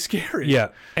really scary. Yeah,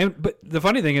 but the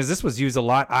funny thing is, this was used a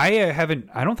lot. I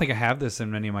don't think I have this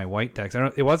in any of my white decks.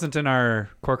 It wasn't in our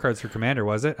core cards for Commander,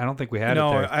 was it? I don't think we had it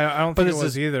there. No, I don't But think it this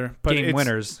was is either. But game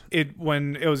winners.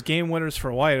 When it was game winners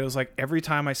for white, it was like every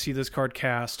time I see this card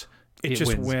cast, it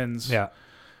just wins. Yeah,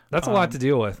 that's a lot to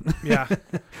deal with. Yeah,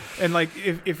 and like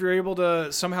if you're able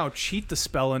to somehow cheat the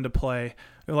spell into play,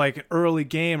 like early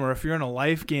game, or if you're in a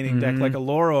life gaining deck like a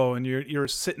Loro and you're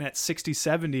sitting at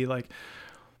 60-70, like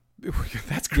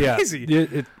that's crazy.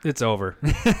 Yeah, it's over.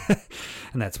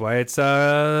 And that's why it's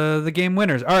the game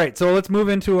winners. All right, so let's move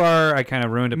into our, I kind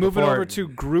of ruined it Moving before. over to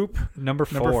group number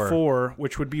 4. Number 4,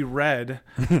 which would be red.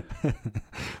 Whoops.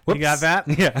 You got that?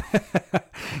 Yeah.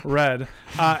 Red.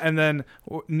 And then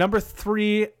number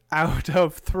 3 out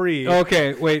of 3.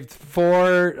 Okay, wait,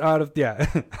 4 out of,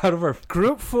 out of our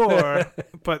Group 4,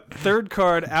 but third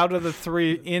card out of the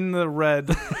 3 in the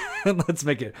red. Let's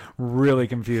make it really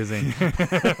confusing.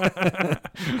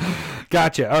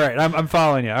 Gotcha. All right, I'm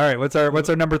following you. All right, what's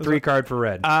our number 3 card for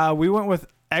red? We went with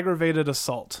Aggravated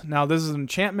Assault. Now, this is an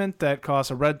enchantment that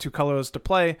costs a red, 2 colorless to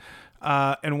play.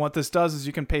 And what this does is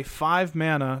you can pay 5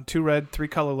 mana, 2 red, 3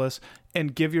 colorless,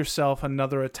 and give yourself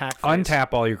another attack phase.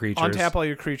 Untap all your creatures. Untap all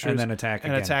your creatures. And then attack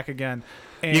again.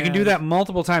 And you can do that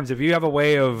multiple times. If you have a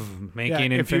way of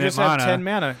making infinite if you just mana. have 10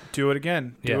 mana, do it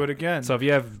again. Do it again. So if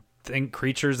you have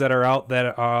creatures that are out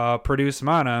that produce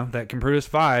mana, that can produce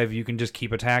 5, you can just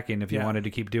keep attacking if you wanted to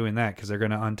keep doing that, because they're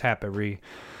going to untap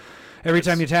every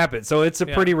time you tap it. So it's a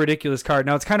pretty ridiculous card.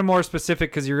 Now, it's kind of more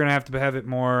specific because you're going to have it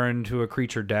more into a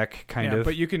creature deck, kind of.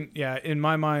 But you can, in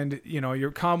my mind,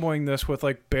 you're comboing this with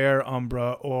like Bear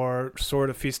Umbra or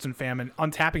Sword of Feast and Famine.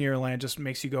 Untapping your land just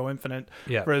makes you go infinite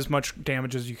for as much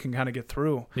damage as you can kind of get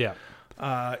through. Yeah.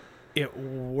 It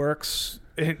works.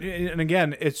 And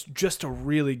again, it's just a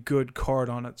really good card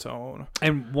on its own.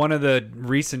 And one of the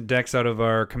recent decks out of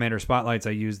our Commander Spotlights,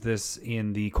 I used this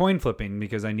in the coin flipping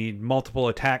because I need multiple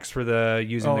attacks for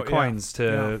using the coins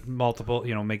to multiple,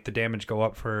 make the damage go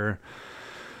up for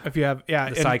if you have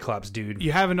the Cyclops dude.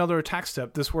 You have another attack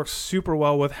step. This works super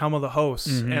well with Helm of the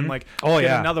Hosts and like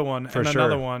another one and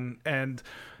another one, and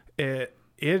it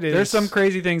is. There's some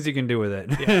crazy things you can do with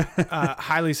it. Yeah.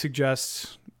 Highly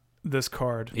suggests this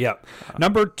card. Yep.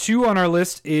 Number 2 on our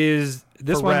list is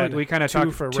this for one. Red. We kind of Two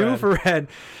talked for two red. for red.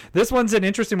 This one's an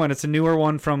interesting one. It's a newer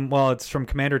one it's from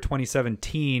Commander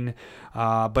 2017,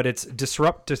 but it's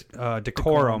Disrupt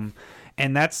Decorum,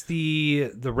 and that's the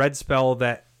red spell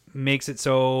that makes it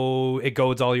so it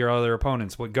goads all your other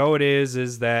opponents. What goad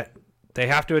is that they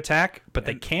have to attack, but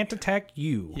they can't attack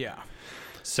you. Yeah.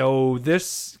 So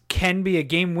this can be a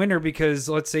game winner because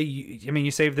let's say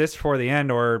you save this for the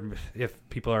end, or if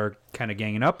people are kind of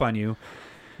ganging up on you,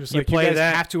 just you play you guys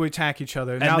that, have to attack each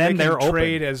other. And now then they can they're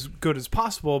trade as good as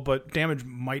possible, but damage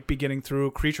might be getting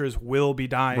through. Creatures will be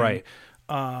dying. Right.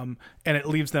 And it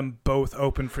leaves them both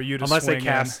open for you to unless swing they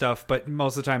cast in. stuff, but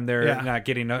most of the time they're not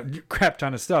getting a crap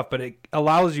ton of stuff, but it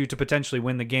allows you to potentially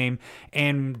win the game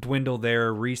and dwindle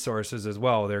their resources as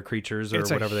well, their creatures or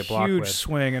whatever they block with. It's a huge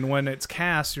swing, and when it's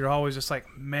cast, you're always just like,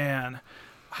 man,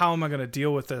 how am I going to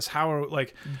deal with this?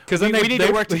 Because then we need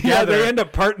to work together. Yeah, they end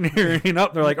up partnering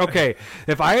up. They're like, okay,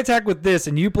 if I attack with this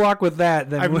and you block with that,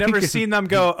 then I've never seen them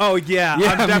go, oh yeah,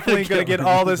 I'm definitely going to get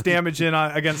all this damage in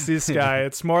against this guy.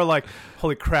 It's more like,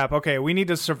 holy crap, okay, we need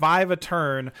to survive a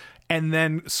turn and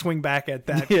then swing back at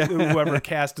that whoever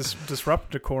cast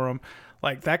Disrupt Decorum.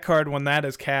 Like that card when that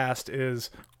is cast is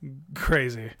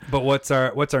crazy. But what's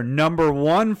our number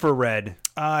 1 for red?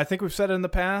 I think we've said it in the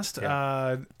past.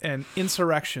 An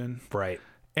Insurrection. Right.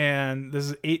 And this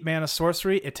is 8 mana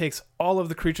sorcery. It takes all of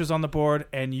the creatures on the board,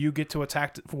 and you get to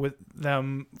attack with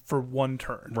them for 1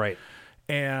 turn. Right.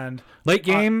 And late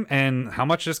game, and how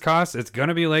much this costs? It's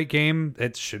gonna be late game.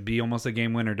 It should be almost a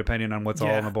game winner, depending on what's all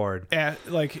on the board.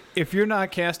 Like if you're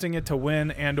not casting it to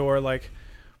win, and or like,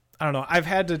 I don't know. I've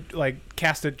had to like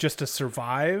cast it just to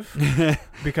survive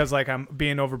because like I'm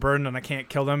being overburdened and I can't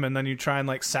kill them. And then you try and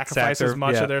like sacrifice as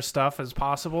much of their stuff as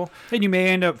possible. And you may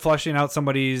end up flushing out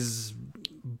somebody's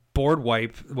board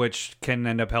wipe, which can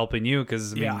end up helping you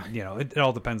because, Yeah. it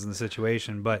all depends on the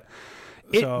situation. But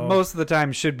So- most of the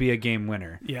time should be a game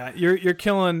winner. Yeah, you're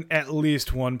killing at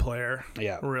least one player.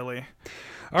 Yeah. Really.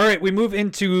 All right, we move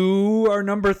into our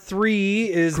number 3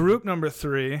 is Group number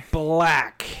 3.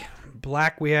 Black.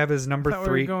 Black we have as number I thought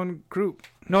 3. we were going group.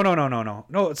 No.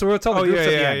 No, so we'll tell the Oh, groups yeah, at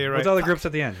the yeah, end. you're We'll right. tell the groups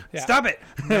at the end. Yeah. Stop it.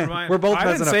 Never mind. We're both I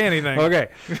messing didn't up. say anything. Okay.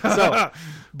 So,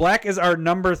 Black is our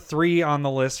number 3 on the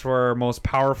list for our most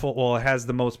powerful. Well, it has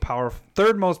the most powerful,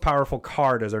 third most powerful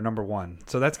card as our number 1.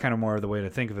 So that's kind of more of the way to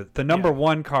think of it. The number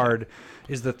 1 card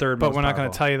is the third most But we're not going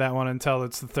powerful. to tell you that one until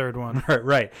it's the third one.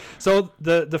 Right. So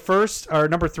the first, or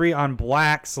number 3 on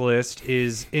Black's list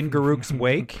is In Garruk's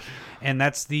Wake, and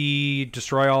that's the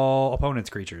destroy all opponents'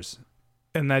 creatures.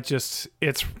 And that just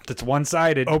it's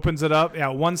one-sided. opens it up. Yeah,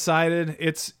 one-sided.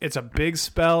 It's a big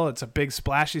spell. It's a big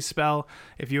splashy spell.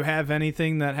 If you have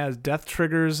anything that has death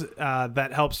triggers,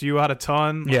 that helps you out a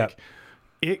ton. Yeah. Like,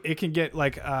 it can get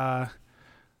like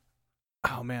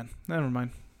oh man, never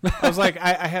mind. I was like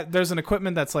I had there's an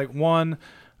equipment that's like one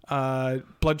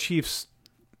Blood Chief's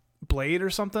blade or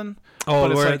something. Oh,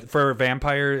 but it's where, like- for a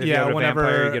vampire, if you Yeah, have a whenever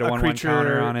vampire, you get a 1/1 creature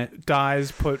counter on it.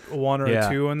 dies, put 1 or Yeah.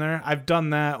 a 2 in there. I've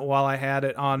done that while I had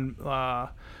it on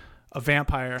a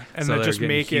vampire, and So then they're just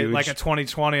getting make it like a huge.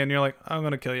 20/20, and you're like, I'm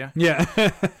gonna kill you. Yeah.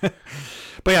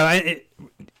 But yeah,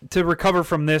 to recover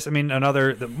from this, I mean,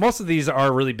 most of these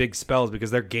are really big spells because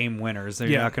they're game winners. They're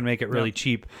Yeah. not going to make it really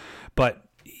cheap. But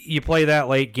you play that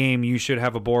late game, you should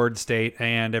have a board state,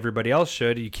 and everybody else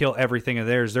should. You kill everything of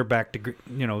theirs, they're back to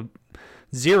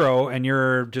 0, and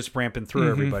you're just ramping through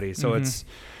everybody. So it's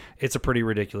a pretty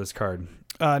ridiculous card.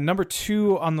 Number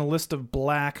 2 on the list of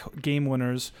Black game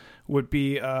winners would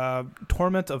be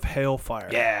Torment of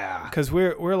Hailfire. Yeah. Because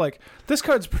we're like, this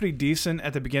card's pretty decent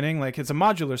at the beginning. Like, it's a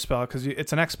modular spell because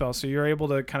it's an X spell, so you're able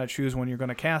to kind of choose when you're going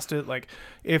to cast it. Like,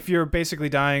 if you're basically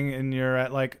dying and you're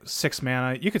at like 6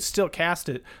 mana, you could still cast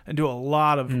it and do a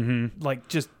lot of like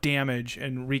just damage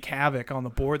and wreak havoc on the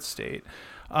board state.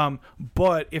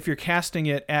 But if you're casting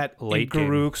it at Late game.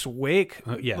 Garruk's Wake,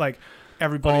 yeah. like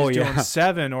everybody's Oh, doing yeah.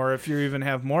 7, or if you even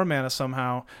have more mana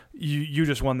somehow, you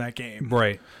just won that game.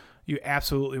 Right. You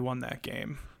absolutely won that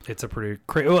game. It's a pretty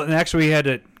crazy. Well, and actually, we had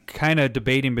to kind of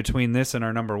debating between this and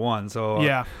our number 1. So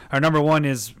Yeah. our number 1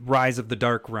 is Rise of the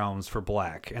Dark Realms for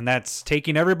Black, and that's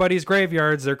taking everybody's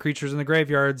graveyards, their creatures in the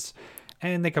graveyards,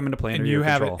 and they come into play under And your you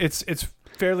have control. it. It's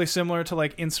fairly similar to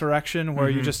like Insurrection, where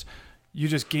you just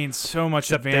gain so much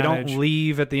Except they advantage. don't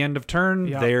leave at the end of turn.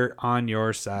 Yeah. They're on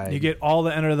your side. You get all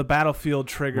the enter the battlefield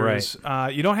triggers.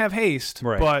 You don't have haste,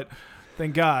 Right. but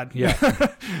thank God. Yeah.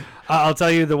 I'll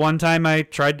tell you, the one time I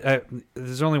tried,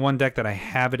 there's only one deck that I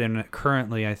have it in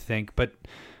currently, I think, but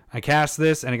I cast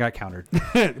this and it got countered.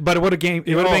 But it would have been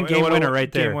game winner right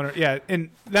there. Game winner. Yeah, and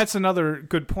that's another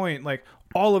good point. Like,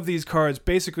 all of these cards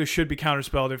basically should be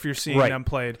counterspelled if you're seeing Right. them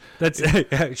played. That's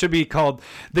it should be called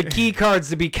the key cards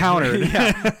to be countered.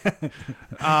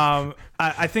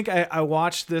 I think I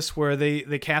watched this where they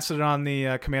casted it on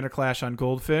the Commander Clash on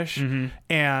Goldfish,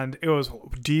 and it was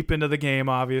deep into the game,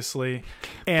 obviously.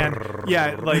 And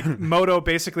yeah, like Moto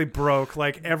basically broke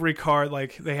like every card.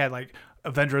 Like they had like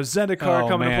Avenger of Zendikar Oh,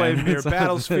 coming man. to play, Mirror It's-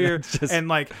 Battlesphere, it's just- and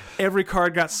like every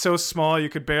card got so small you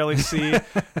could barely see,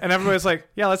 and everybody's like,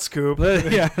 "Yeah, let's scoop."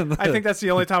 Yeah. I think that's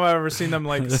the only time I've ever seen them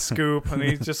like scoop, and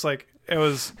he's just like, it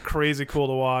was crazy cool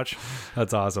to watch.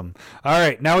 That's awesome. All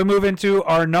right, now we move into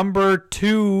our number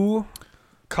 2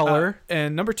 color.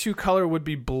 And number 2 color would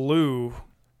be blue,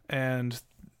 and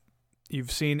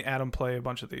you've seen Adam play a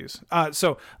bunch of these.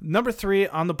 So number 3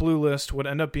 on the blue list would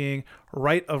end up being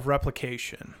Rite of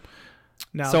Replication.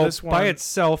 Now, so this one, by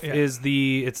itself yeah. is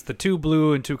it's the 2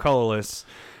 blue and 2 colorless,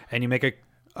 and you make a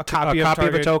copy of a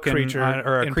target token creature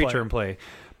or a in creature play. in play.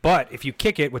 But if you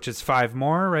kick it, which is 5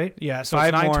 more, right? Yeah, so 5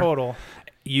 it's 9 more, total.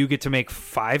 You get to make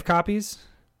 5 copies.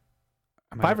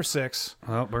 5 or 6.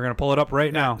 Oh, we're gonna pull it up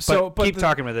right now. So, keep the-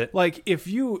 talking with it. Like, if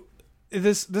you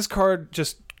this card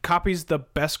just copies the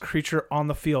best creature on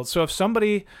the field. So if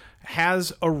somebody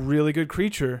has a really good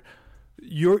creature,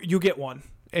 you get one,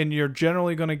 and you're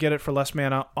generally going to get it for less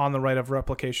mana on the Rite of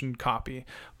Replication copy.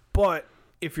 But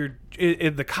if you're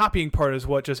the copying part is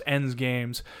what just ends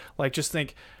games. Like, just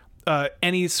think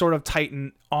any sort of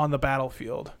Titan on the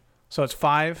battlefield. So it's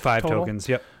 5 total. tokens.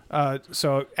 Yep.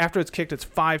 So after it's kicked, it's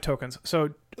 5 tokens. So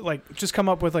like, just come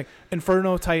up with like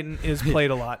Inferno Titan is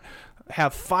played a lot.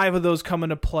 Have 5 of those come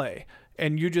into play,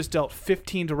 and you just dealt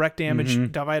 15 direct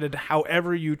damage divided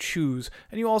however you choose,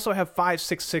 and you also have 5,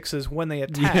 6, 6s when they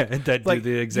attack. Yeah, that do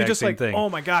the exact just same thing. Oh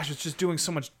my gosh, it's just doing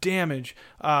so much damage.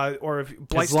 Or if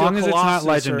as long as it's not Colossus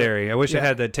legendary. I wish yeah. I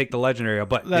had to take the legendary,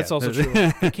 but that's also true.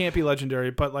 It can't be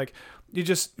legendary, but like you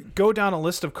just go down a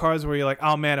list of cards where you're like,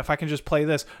 oh man, if I can just play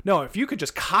this. No, if you could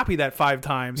just copy that 5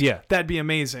 times, that'd be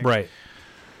amazing. Right.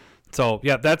 So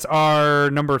yeah, that's our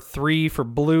number 3 for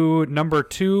blue. Number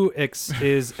 2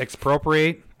 is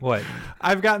expropriate. What?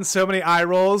 I've gotten so many eye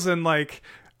rolls and like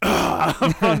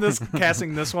from this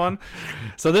casting this one.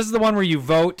 So this is the one where you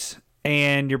vote,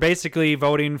 and you're basically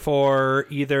voting for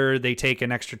either they take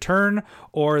an extra turn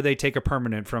or they take a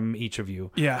permanent from each of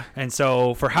you. Yeah. And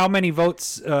so for how many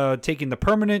votes taking the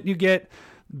permanent you get,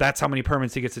 that's how many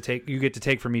permanents you get to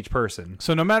take from each person.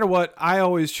 So no matter what, I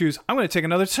always choose, I'm going to take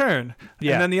another turn.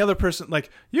 Yeah. And then the other person, like,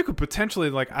 you could potentially,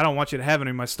 like, I don't want you to have any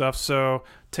of my stuff, so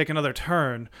take another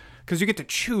turn. Because you get to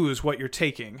choose what you're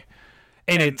taking.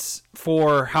 And it's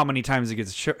for how many times it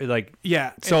gets,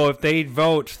 yeah. So if they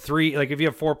vote 3, like if you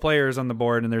have 4 players on the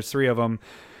board and there's 3 of them,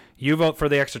 you vote for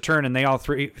the extra turn and they all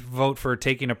 3 vote for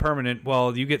taking a permanent.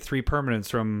 Well, you get 3 permanents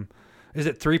from. Is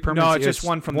it 3 permanents? No, it's just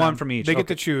one from them. From each. They get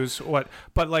to choose what.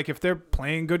 But like if they're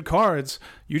playing good cards,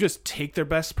 you just take their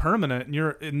best permanent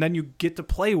and then you get to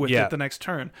play with it the next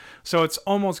turn. So it's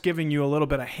almost giving you a little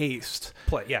bit of haste.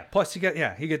 Plus you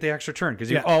get the extra turn because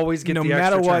you always get no the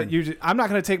matter extra what. turn. I'm not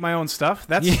going to take my own stuff.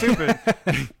 That's stupid.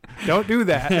 Don't do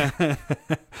that.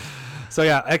 So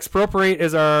yeah, expropriate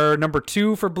is our number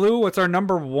 2 for blue. What's our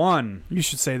number 1? You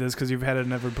should say this because you've had it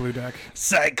in every blue deck.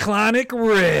 Cyclonic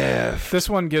Rift. This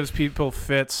one gives people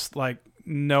fits like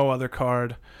no other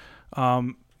card.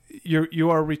 You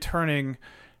are returning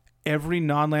every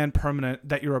non-land permanent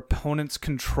that your opponents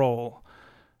control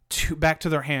back to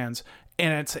their hands,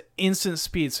 and it's instant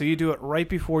speed. So you do it right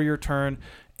before your turn,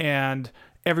 and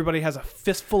everybody has a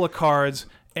fistful of cards.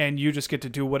 And you just get to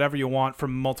do whatever you want for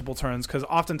multiple turns. Because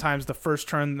oftentimes the first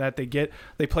turn that they get,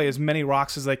 they play as many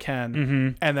rocks as they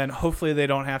can. And then hopefully they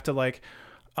don't have to like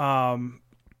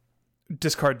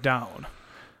discard down.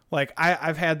 Like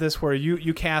I've had this where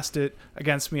you cast it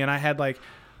against me and I had like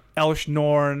Elish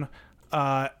Norn,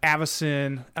 Avacyn,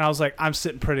 and I was like, I'm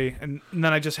sitting pretty. And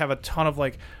then I just have a ton of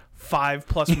like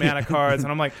 5+ mana cards. And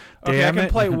I'm like, okay, I can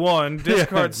play 1,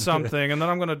 discard something. And then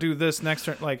I'm going to do this next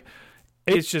turn. Like,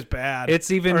 it's just bad.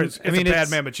 It's even. It's a bad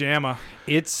mamma jamma.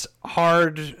 It's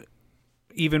hard,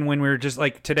 even when we were just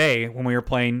like today when we were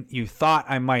playing. You thought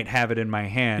I might have it in my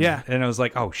hand, and I was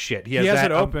like, "Oh shit, he has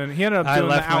it open." He ended up doing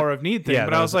the hour of need thing,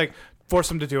 but I was like, "Force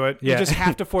him to do it." You just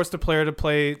have to force the player to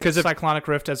play Cyclonic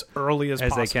Rift as early as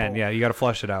possible. They can. Yeah, you got to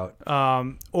flush it out.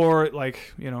 Or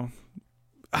like because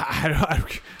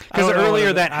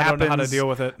earlier that happens. I don't know how to deal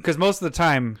with it. Because most of the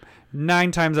time.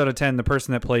 9 times out of 10, the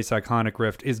person that plays Cyclonic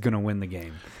Rift is going to win the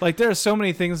game. Like, there are so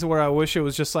many things where I wish it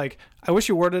was just like, I wish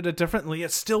you worded it differently.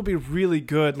 It'd still be really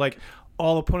good. Like,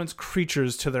 all opponents'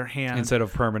 creatures to their hand. Instead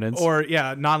of permanents. Or,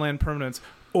 non-land permanents.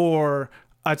 Or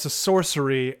it's a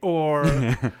sorcery. Or,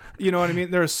 you know what I mean?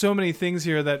 There are so many things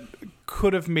here that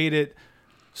could have made it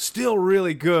still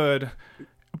really good.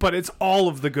 But it's all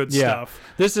of the good stuff.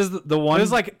 This is the one. This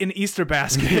is like an Easter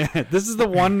basket. This is the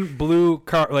one blue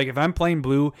card. Like, if I'm playing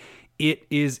blue, it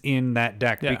is in that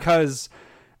deck because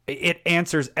it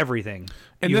answers everything.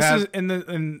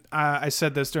 And I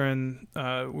said this during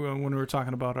when we were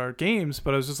talking about our games,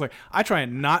 but I was just like, I try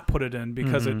and not put it in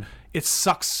because it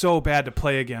sucks so bad to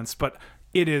play against, but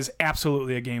it is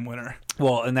absolutely a game winner.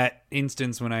 Well, in that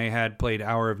instance when I had played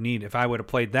Hour of Need, if I would have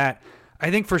played that, I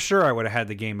think for sure I would have had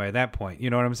the game by that point. You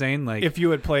know what I'm saying? Like if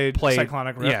you had played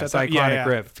Cyclonic Rift, Cyclonic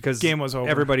Rift, because game was over.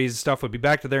 Everybody's stuff would be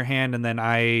back to their hand, and then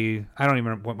I don't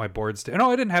even know what my boards did. No,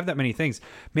 I didn't have that many things.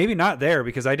 Maybe not there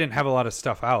because I didn't have a lot of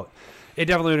stuff out. It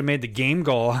definitely would have made the game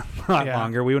go a lot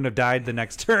longer. We wouldn't have died the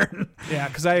next turn. Yeah,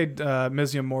 because I had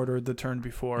Mizium mortared the turn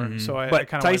before, so I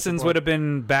kind of Tyson's would have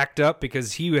been backed up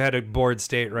because he had a board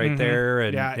state right there.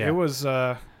 And it was.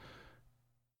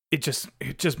 It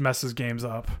just messes games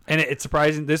up. And it's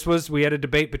surprising. We had a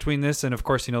debate between this and, of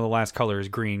course, the last color is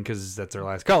green because that's our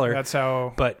last color. That's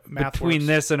how math between works.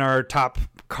 This and our top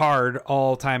card,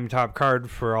 all-time top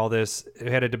card for all this,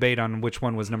 we had a debate on which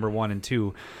one was number 1 and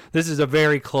 2. This is a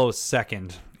very close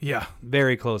second. Yeah.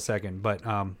 Very close second. But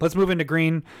let's move into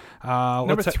green.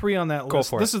 Number 3 on that list.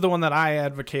 For this is the one that I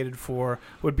advocated for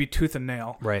would be Tooth and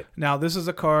Nail. Right. Now, this is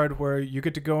a card where you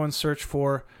get to go and search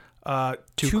for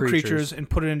two creatures and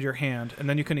put it into your hand, and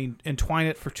then you can entwine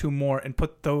it for 2 more and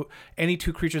put any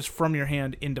 2 creatures from your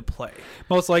hand into play.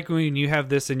 Most likely when you have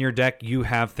this in your deck, you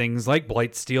have things like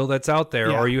Blightsteel that's out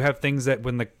there, or you have things that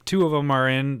when the 2 of them are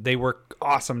in, they work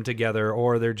awesome together,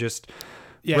 or they're just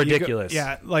ridiculous.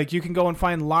 Like you can go and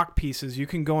find lock pieces. You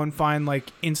can go and find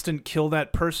like instant kill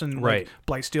that person, right?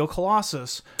 Like Blightsteel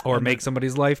Colossus, or make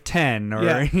somebody's life 10,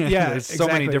 or there's so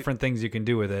many different things you can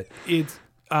do with it.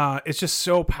 It's just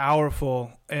so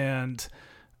powerful, and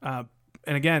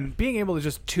again, being able to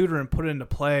just tutor and put it into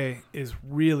play is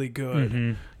really good.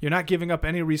 Mm-hmm. You're not giving up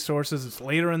any resources. It's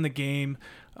later in the game.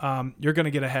 You're going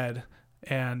to get ahead,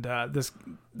 and this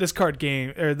card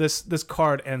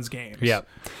ends games. Yeah.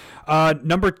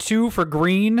 Number 2 for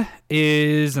green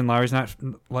is, and Larry's not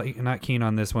keen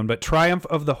on this one, but Triumph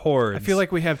of the Hordes. I feel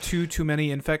like we have too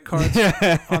many infect cards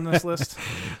on this list.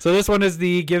 So this one is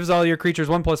gives all your creatures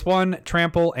 1/1,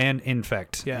 trample, and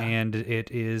infect. Yeah. And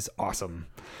it is awesome.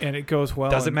 And it goes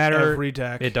well. Doesn't matter every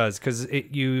deck. It does, because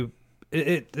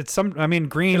it's some. I mean,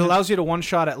 green. It allows you to one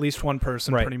shot at least one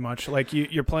person, right. Pretty much. Like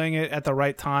you're playing it at the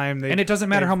right time, and it doesn't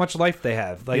matter how much life they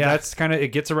have. Like that's kind of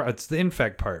it gets around. It's the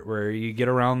infect part where you get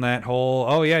around that whole.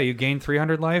 Oh yeah, you gain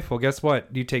 300 life. Well, guess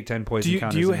what? You take 10 poison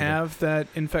counters. Do you have that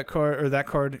infect card or that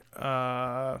card,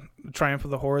 Triumph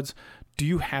of the Hordes? Do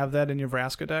you have that in your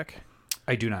Vraska deck?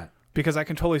 I do not. Because I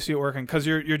can totally see it working. Because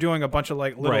you're doing a bunch of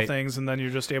like little things, and then you're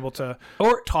just able to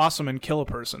toss them and kill a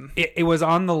person. It was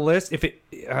on the list.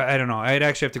 I don't know. I'd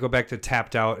actually have to go back to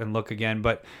Tapped Out and look again.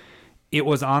 But it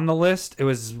was on the list. It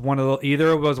was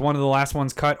either it was one of the last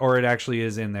ones cut, or it actually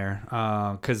is in there.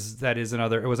 Because that is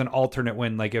another. It was an alternate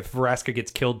win. Like if Vraska gets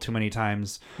killed too many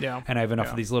times, and I have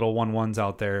enough of these little 1/1s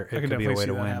out there, it could be a way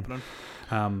to win.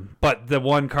 But the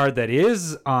one card that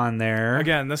is on there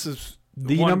again, this is.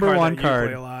 The number 1 card.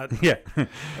 You play a lot. Yeah.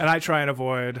 And I try and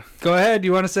avoid. Go ahead. Do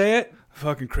you want to say it?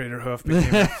 Fucking Craterhoof.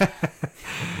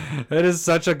 It is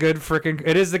such a good freaking.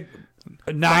 It is the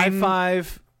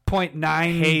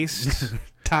 5.9 haste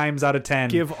times out of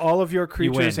 10. Give all of your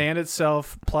creatures and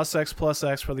itself +X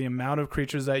for the amount of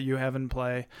creatures that you have in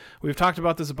play. We've talked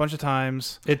about this a bunch of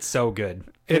times. It's so good.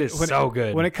 It is so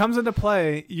good. When it comes into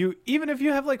play, even if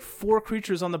you have like 4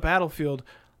 creatures on the battlefield,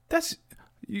 that's.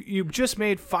 You just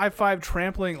made 5/5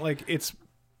 trampling. Like it's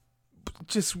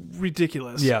just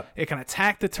ridiculous. Yeah, it can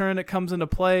attack the turn it comes into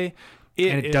play.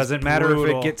 It doesn't matter if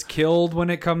it gets killed when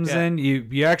it comes in.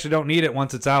 You actually don't need it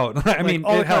once it's out. I mean,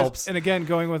 it helps. And again,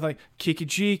 going with like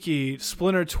Kiki-Jiki,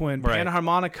 Splinter Twin,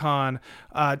 Panharmonicon,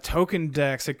 Token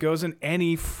decks. It goes in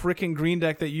any freaking green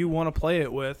deck that you want to play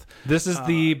it with. This is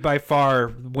by far,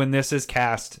 when this is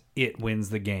cast, it wins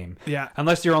the game. Yeah.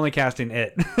 Unless you're only casting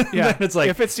it. Yeah. Then it's like,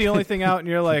 if it's the only thing out and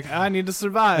you're like, I need to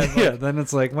survive. Like, then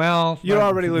it's like, well. You're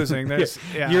already losing.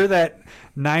 You're that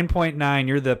 9.9.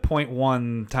 You're the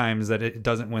 0.1 times that it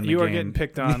doesn't win the game. You are getting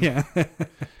picked on. Yeah.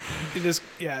 This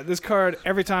card,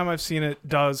 every time I've seen it,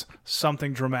 does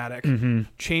something dramatic. Mm-hmm.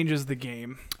 Changes the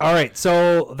game. All right.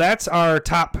 So that's our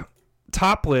top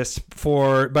list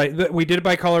we did it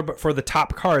by color, but for the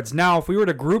top cards. Now, if we were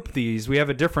to group these, we have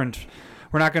a different.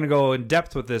 We're not going to go in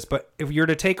depth with this, but if you're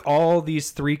to take all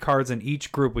these 3 cards in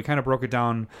each group, we kind of broke it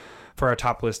down for our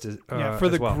top list. For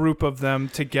the group of them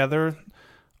together,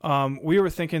 we were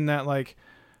thinking that like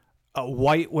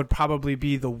white would probably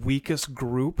be the weakest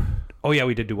group. Oh yeah,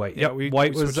 we did do white. Yeah,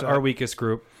 white was our weakest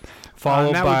group.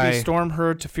 Followed that would be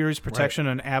Stormherd, Teferi's Protection,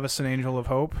 and Avacyn, Angel of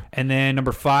Hope. And then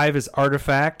number 5 is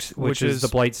Artifact, which is the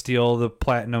Blightsteel, the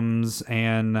Platinums,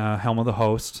 and Helm of the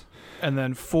Host. And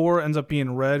then 4 ends up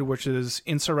being red, which is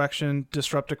Insurrection,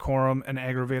 Disrupt Decorum, and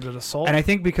Aggravated Assault. And I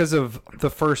think because of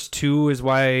the first 2 is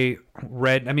why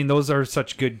red. I mean, those are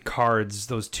such good cards.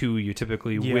 Those 2 you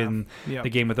typically win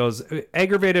the game with those.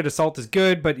 Aggravated Assault is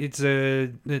good, but it's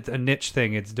a niche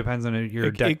thing. It depends on your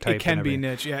deck type. It can be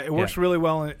niche. Yeah, it works really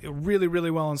well. Really,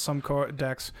 really well in some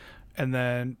decks, and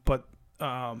then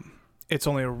it's only It's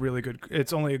only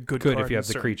a good card if you have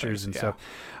the creatures and stuff.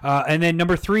 Yeah. And then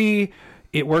number 3.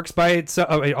 It works by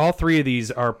itself. All 3 of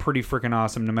these are pretty freaking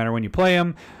awesome no matter when you play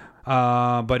them.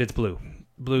 But it's blue.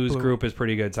 Blue's group is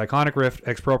pretty good. Cyclonic Rift,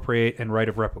 Expropriate, and Rite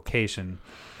of Replication.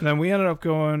 And then we ended up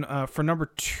going for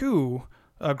number 2.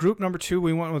 Group number 2,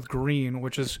 we went with green,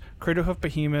 which is Craterhoof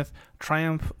Behemoth,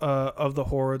 Triumph of the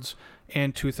Hordes,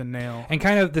 and Tooth and Nail. And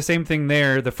kind of the same thing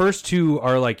there. The first 2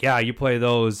 are like, yeah, you play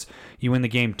those, you win the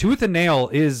game. Tooth and Nail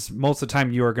is most of the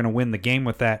time you are going to win the game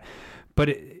with that.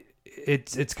 But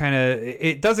it's kind of,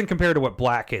 it doesn't compare to what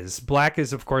black is. Black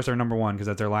is, of course, our number 1 because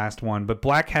that's our last one. But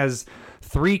black has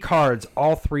 3 cards,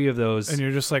 all 3 of those. And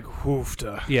you're just like,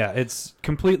 hoofda. Yeah, it's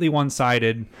completely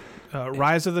one-sided.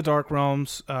 Rise of the Dark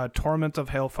Realms, Torment of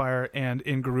Hailfire, and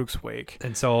In Garruk's Wake.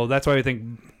 And so that's why we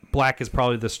think black is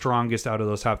probably the strongest out of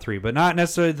those top 3, but not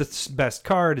necessarily the best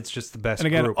card. It's just the best And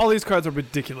again, group. all these cards are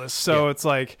ridiculous. So it's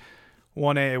like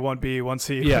 1A, 1B,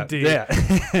 1C, Yeah, 1D,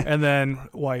 yeah. and then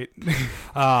white.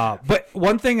 But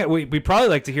one thing that we'd probably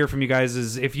like to hear from you guys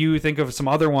is if you think of some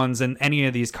other ones in any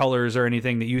of these colors or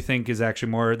anything that you think is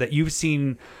actually more that you've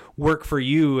seen work for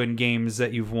you in games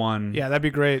that you've won. Yeah, that'd be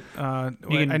great. I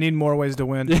need more ways to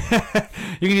win. You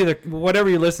can either, whatever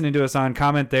you're listening to us on,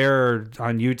 comment there or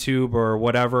on YouTube or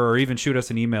whatever, or even shoot us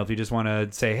an email if you just want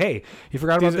to say, hey, you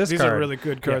forgot about this these card. These are really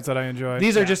good cards that I enjoy.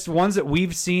 These are just ones that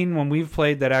we've seen when we've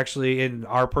played that actually in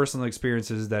our personal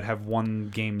experiences that have won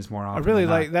games more often. I really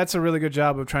like, that's a really good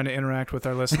job of trying to interact with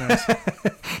our listeners.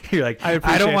 You're like,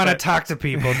 I don't want to talk to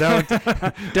people.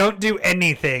 Don't do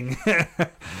anything.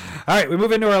 All right, we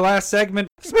move into our last segment.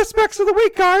 Smith Specs of the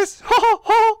week, guys.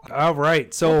 All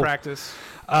right, so practice.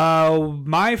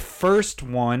 My first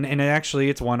one, and actually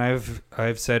it's one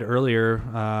I've said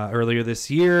earlier this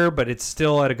year, but it's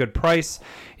still at a good price,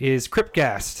 is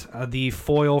Cryptghast, the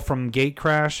foil from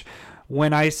Gatecrash.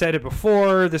 When I said it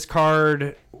before, this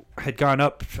card had gone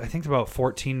up, I think about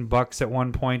 $14 at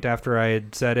one point after I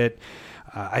had said it.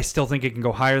 I still think it can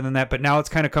go higher than that, but now it's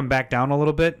kind of come back down a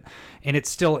little bit, and it's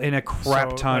still in a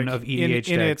crap ton of EDH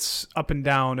in decks. its up and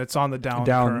down. It's on the down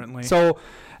currently. So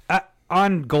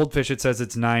on Goldfish it says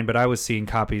it's 9, but I was seeing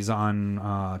copies on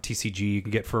TCG you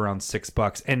can get for around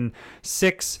 $6, and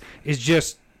 6 is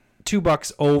just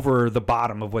 $2 over the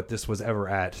bottom of what this was ever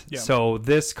at. Yeah. So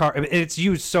this card, it's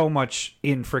used so much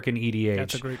in freaking EDH.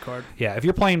 That's a great card. Yeah, if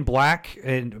you're playing black,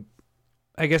 and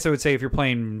I guess I would say if you're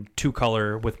playing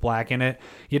 2-color with black in it,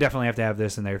 you definitely have to have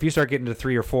this in there. If you start getting to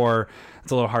 3 or 4,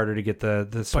 it's a little harder to get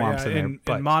the swamps in there.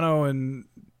 But in mono and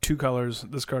 2 colors,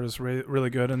 this card is really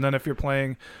good. And then if you're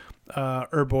playing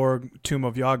Urborg, Tomb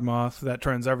of Yawgmoth, that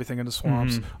turns everything into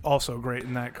swamps, also great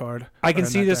in that card. I can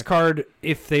see this card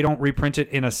if they don't reprint it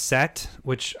in a set,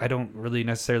 which I don't really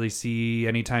necessarily see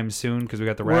anytime soon because we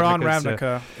got the Ravnica. We're on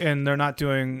Ravnica, and they're not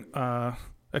doing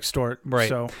Extort. Right.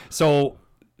 So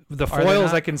the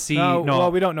foils I can see.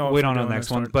 Well, we don't know. We don't know the next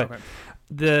one, but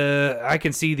I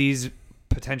can see these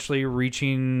potentially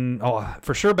reaching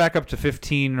for sure back up to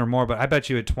 15 or more, but I bet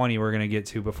you at 20 we're going to get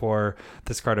to before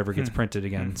this card ever gets printed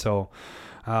again. So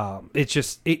it's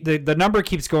just the number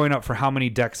keeps going up for how many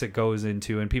decks it goes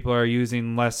into, and people are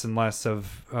using less and less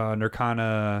of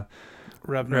Nirkana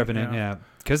Revenant. Yeah.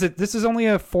 Because this is only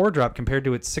a 4-drop compared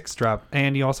to its 6-drop,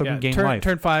 and you also can gain life.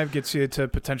 Turn 5 gets you to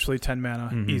potentially 10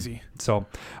 mana, easy. So, all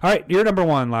right, your number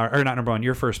one, Laura, or not number one,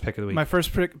 your first pick of the week. My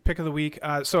first pick of the week.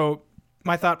 So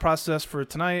my thought process for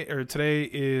tonight or today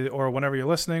is, or whenever you're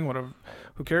listening, whatever,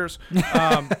 who cares?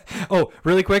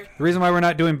 Really quick, the reason why we're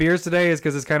not doing beers today is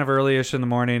because it's kind of early-ish in the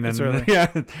morning. And it's early.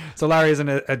 Yeah, so Larry isn't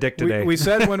a dick today. We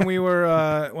said when we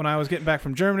were when I was getting back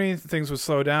from Germany, things would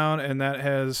slow down, and that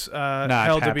has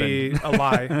held to be a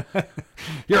lie.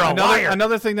 You're a liar.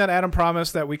 Another thing that Adam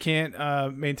promised that we can't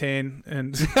maintain,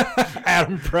 and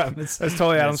Adam promised. That's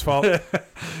totally Adam's fault.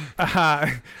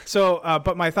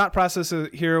 But my thought process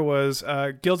here was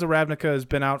Guilds of Ravnica has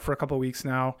been out for a couple of weeks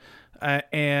now.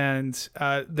 And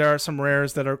there are some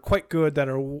rares that are quite good that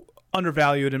are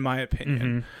undervalued in my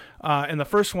opinion. And the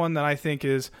first one that I think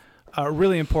is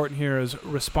really important here is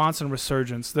Response and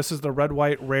Resurgence. This is the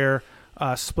red-white rare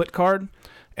split card,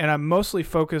 and I'm mostly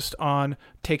focused on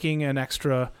taking an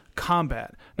extra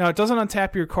combat. Now, it doesn't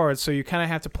untap your cards, so you kind of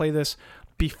have to play this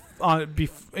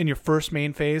in your first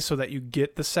main phase so that you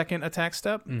get the second attack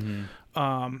step.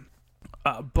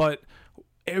 But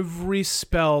every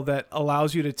spell that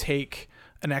allows you to take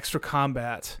an extra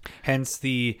combat, hence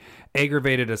the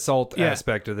aggravated assault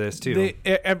aspect of this too.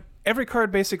 Every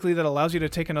card basically that allows you to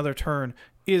take another turn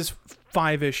is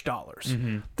 $5-ish.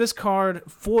 This card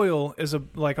foil is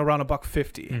like around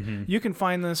 $1.50. You can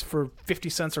find this for 50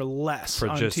 cents or less for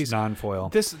just non-foil.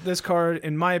 This card,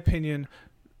 in my opinion,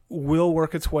 will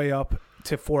work its way up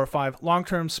to 4 or 5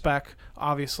 long-term spec,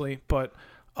 obviously, but.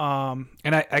 And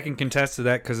I can contest to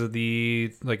that because of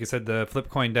the, like I said, the flip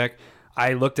coin deck.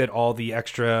 I looked at all the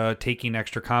taking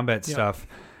extra combat stuff,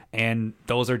 and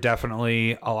those are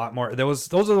definitely a lot more.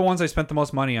 Those are the ones I spent the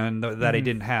most money on that I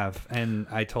didn't have, and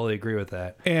I totally agree with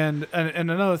that. And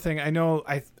another thing, I know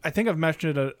I think I've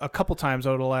mentioned it a couple times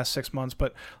over the last 6 months,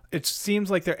 but it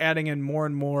seems like they're adding in more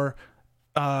and more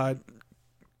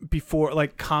before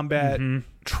like combat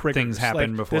triggers. Things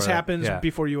happen before this happens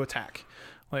before you attack.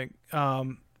 Like,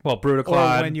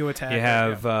 Brutaclad. Or when you attack. You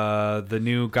have the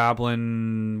new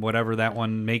Goblin, whatever that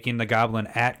one, making the Goblin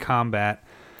at combat.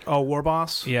 Oh, War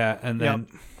Boss? Yeah, and then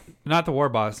Not the War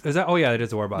Boss. Is that? Oh yeah, it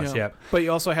is the War Boss. Yeah. But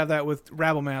you also have that with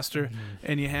Rabblemaster,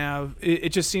 and you have it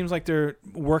just seems like they're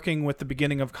working with the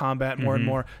beginning of combat more and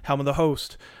more. Helm of the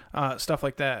Host, stuff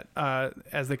like that.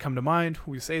 As they come to mind,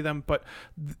 we say them, but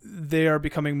they are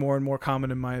becoming more and more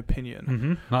common in my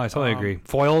opinion. No, I totally agree.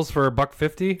 Foils for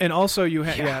 $1.50, and also you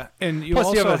have and you Plus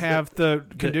also you have have the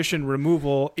condition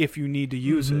removal if you need to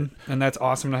use it, and that's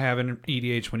awesome to have in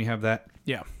EDH when you have that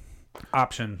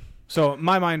option. So in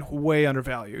my mind, way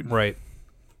undervalued. Right.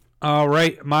 All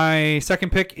right. My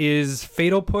second pick is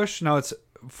Fatal Push. Now it's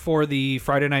for the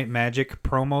Friday Night Magic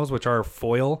promos, which are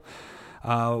foil.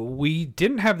 We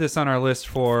didn't have this on our list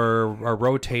for our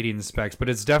rotating specs, but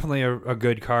it's definitely a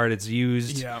good card. It's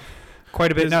used quite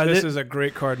a bit. This is a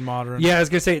great card in Modern. Yeah, I was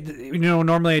going to say,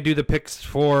 normally I do the picks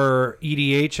for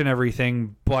EDH and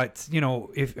everything, but,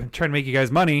 if I'm trying to make you guys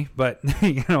money, but,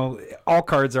 all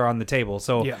cards are on the table.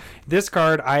 So this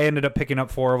card, I ended up picking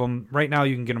up 4 of them. Right now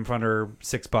you can get them for under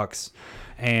 $6.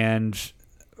 And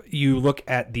you look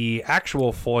at the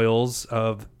actual foils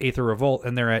of Aether Revolt,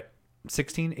 and they're at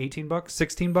 $18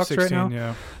 $16 right now.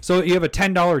 Yeah. So you have a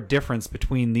 $10 difference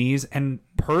between these, and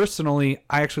personally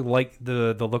I actually like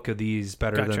the look of these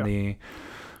better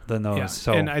than those. Yeah.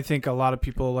 So, and I think a lot of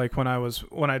people, like when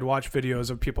I'd watch videos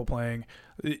of people playing,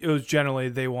 it was generally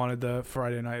they wanted the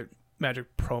Friday Night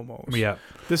Magic promos. Yeah.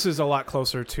 This is a lot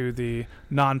closer to the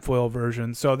non-foil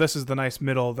version. So this is the nice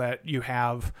middle that you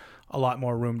have a lot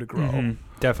more room to grow.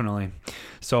 Definitely.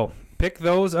 So pick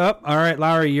those up. All right,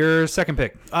 Lowry, your second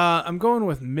pick. I'm going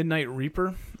with Midnight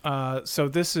Reaper. So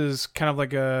this is kind of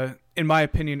like in my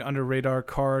opinion, under radar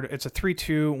card. It's a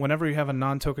 3/2. Whenever you have a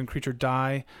non-token creature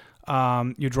die,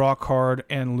 you draw a card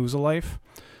and lose a life.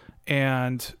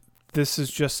 And this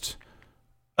is just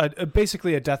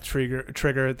basically a death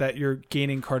trigger that you're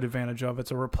gaining card advantage of. It's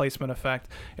a replacement effect.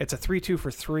 It's a 3/2 for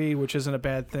 3, which isn't a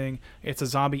bad thing. It's a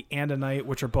zombie and a knight,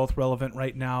 which are both relevant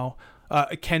right now.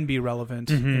 It can be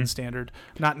relevant in Standard.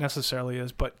 Not necessarily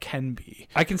is, but can be.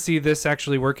 I can see this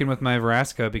actually working with my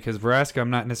Vraska, because Vraska, I'm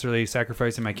not necessarily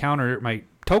sacrificing my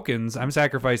tokens. I'm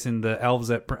sacrificing the elves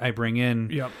that I bring in.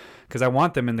 Yep. Because I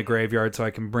want them in the graveyard so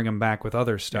I can bring them back with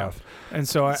other stuff. Yeah. And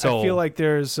so I feel like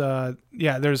there's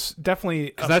definitely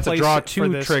because that's a draw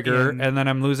 2 trigger, and then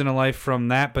I'm losing a life from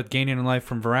that, but gaining a life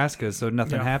from Vraska, so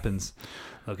nothing happens.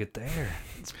 Look at there.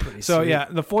 It's pretty so sweet.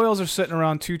 The foils are sitting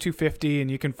around $2.50,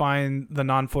 and you can find the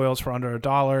non-foils for under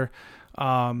 $1.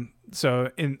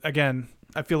 Again,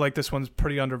 I feel like this one's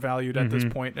pretty undervalued at this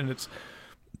point, and it's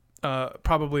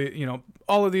probably,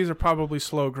 all of these are probably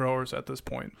slow growers at this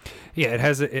point. Yeah,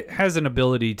 it has an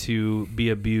ability to be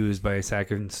abused by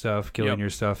sacking stuff, killing your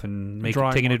stuff, and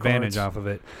taking advantage off of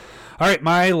it. All right,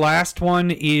 my last one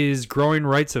is Growing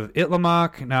Rights of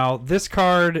Itlimoc. Now, this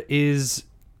card is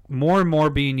more and more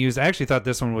being used. I actually thought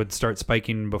this one would start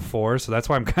spiking before, so that's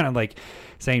why I'm kind of like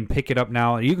saying pick it up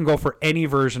now. You can go for any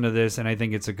version of this, and I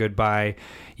think it's a good buy.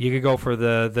 You could go for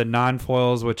the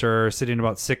non-foils, which are sitting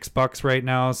about $6 right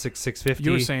now, $6.50.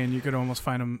 You were saying you could almost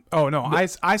find them. Oh no,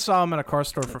 I saw them at a car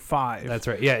store for $5. That's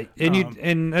right. Yeah, and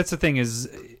and that's the thing is,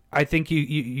 I think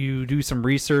you do some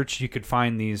research, you could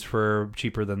find these for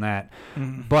cheaper than that,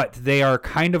 but they are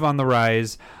kind of on the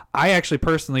rise. I actually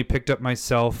personally picked up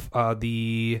myself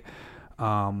the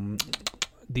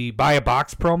buy a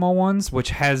box promo ones,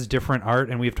 which has different art,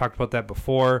 and we've talked about that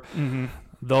before.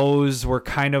 Those were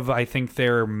kind of, I think,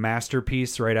 their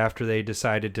masterpiece right after they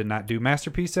decided to not do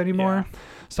masterpiece anymore. Yeah.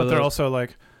 So they're also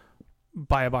like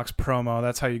buy a box promo.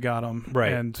 That's how you got them,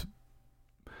 right? And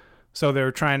so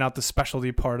they're trying out the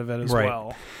specialty part of it as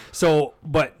well. So,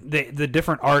 but the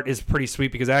different art is pretty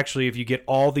sweet, because actually if you get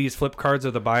all these flip cards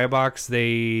of the buy a box,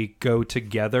 they go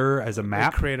together as a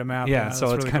map. They create a map. Yeah,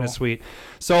 so it's really kind of sweet.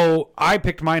 So I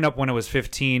picked mine up when it was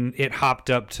 15. It hopped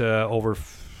up to over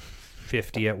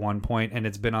 50 at one point, and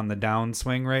it's been on the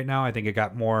downswing right now. I think it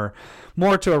got more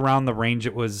to around the range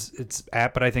it's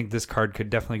at, but I think this card could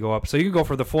definitely go up. So you can go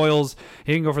for the foils,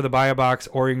 you can go for the buy a box,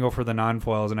 or you can go for the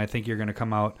non-foils, and I think you're going to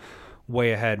come out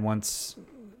way ahead once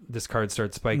this card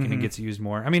starts spiking and gets used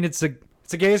more. I mean, it's a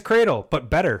Gaea's Cradle, but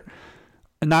better.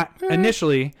 Not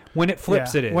initially. When it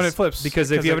flips, it is. When it flips.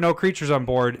 Because if you have no creatures on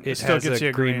board, it still has gets a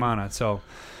you green mana. So, all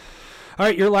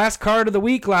right, your last card of the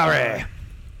week, Lowry.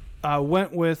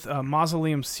 Went with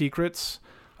Mausoleum Secrets.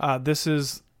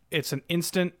 It's an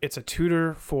instant. It's a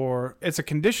tutor it's a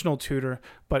conditional tutor,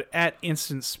 but at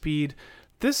instant speed.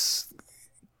 This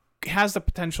has the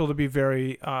potential to be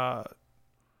very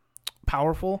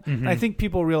powerful. I think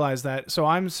people realize that. So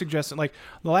I'm suggesting, like,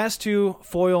 the last two,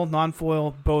 foil,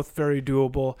 non-foil, both very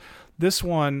doable. This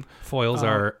one, Foils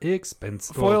are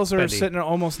expensive. foils are spendy. sitting at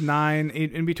almost 9,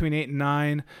 in between 8 and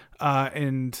 9.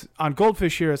 And on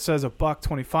Goldfish here, it says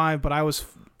 $1.25, but I was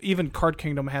even Card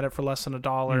Kingdom had it for less than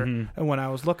 $1. And when I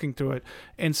was looking through it,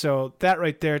 and so that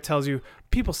right there tells you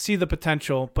people see the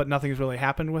potential, but nothing's really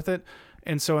happened with it.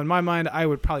 And so in my mind, I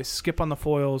would probably skip on the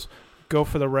foils, go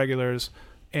for the regulars,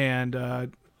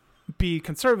 and be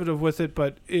conservative with it,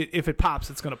 but if it pops,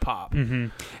 it's going to pop.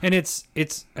 And it's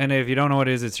and if you don't know what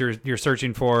it is, it's you're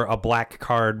searching for a black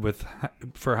card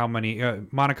for how many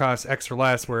mana cost X or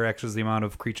less, where X is the amount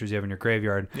of creatures you have in your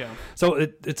graveyard. Yeah. So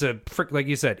it's like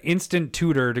you said, instant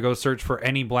tutor to go search for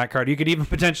any black card. You could even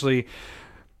potentially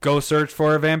go search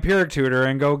for a vampiric tutor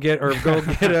and go get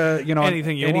a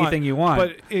anything you want.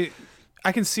 But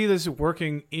I can see this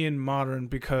working in Modern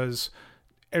because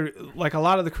like a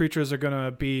lot of the creatures are going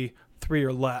to be 3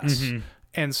 or less.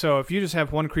 And so if you just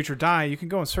have one creature die, you can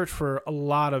go and search for a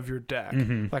lot of your deck,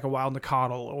 like a Wild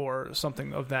Nacatl or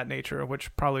something of that nature,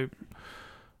 which probably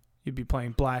you'd be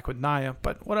playing black with Naya,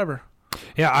 but whatever.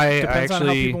 Yeah, I Depends actually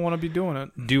on how people want to be doing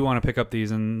it. do want to pick up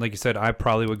these, and like you said, I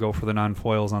probably would go for the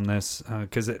non-foils on this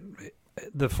because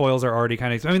the foils are already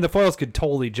kind of... I mean, the foils could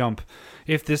totally jump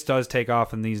if this does take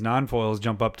off, and these non-foils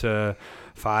jump up to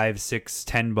 $5,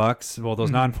 $6, $10. Well, those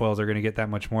non-foils are going to get that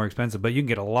much more expensive, but you can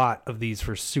get a lot of these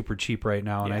for super cheap right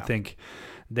now, and I think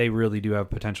they really do have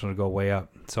potential to go way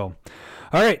up. So,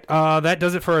 all right, that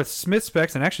does it for our Smith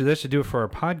specs, and actually that should do it for our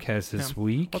podcast this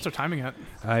week. What's our timing at?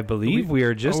 I believe we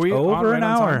are just over an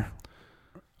hour.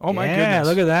 Oh my goodness!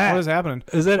 Look at that. What is happening?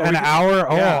 Is it an hour?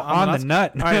 On the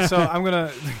nut. All right, so I'm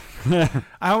gonna.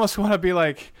 I almost want to be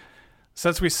like,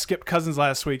 since we skipped cousins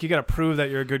last week, you got to prove that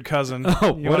you're a good cousin.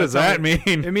 Oh, what does that mean?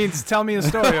 It means tell me a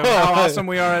story of how awesome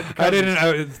we are at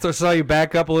cousins. I saw you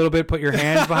back up a little bit, put your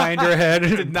hands behind your head.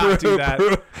 Did not do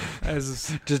that.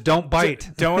 Just don't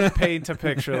bite. Don't paint a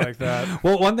picture like that.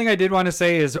 Well, one thing I did want to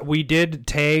say is we did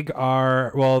tag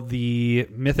the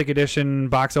Mythic Edition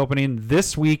box opening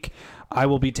this week. I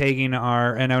will be tagging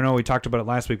and I know we talked about it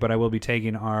last week, but I will be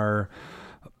tagging our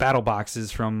battle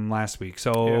boxes from last week.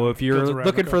 So if you're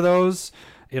looking for those,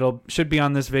 should be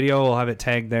on this video. We'll have it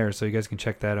tagged there, so you guys can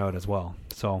check that out as well.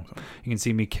 So you can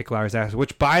see me kick Lars' ass.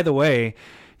 Which, by the way,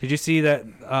 did you see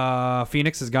that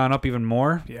Phoenix has gone up even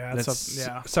more? Yeah, that's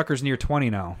Sucker's near 20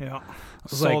 now. Yeah,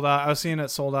 sold out. I was seeing it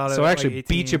sold out. So at actually like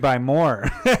beat you by more.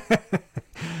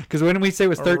 Because when did we say it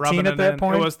was 13 at that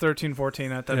point? It was 13,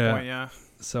 14 at that point. Yeah.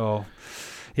 So.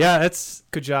 Yeah, that's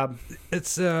good job.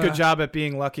 It's good job at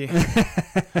being lucky.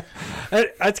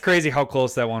 That's crazy how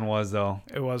close that one was, though.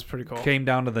 It was pretty cool. Came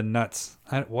down to the nuts.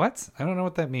 What? I don't know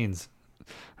what that means.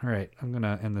 All right, I'm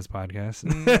gonna end this podcast.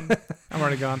 I'm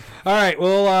already gone. All right,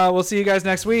 we'll see you guys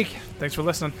next week. Thanks for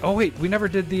listening. Oh wait, we never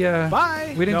did the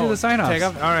bye. We didn't do the sign off.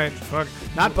 All right, fuck.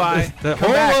 Not bye.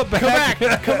 Come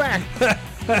back.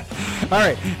 All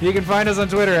right, you can find us on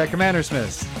Twitter at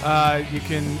CommanderSmiths. You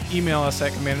can email us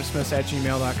at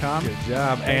commandersmiths@gmail.com. Good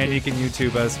job. And you can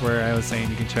YouTube us, where I was saying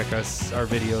you can check our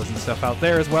videos and stuff out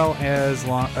there, as well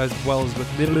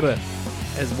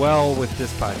with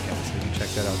this podcast. So you can check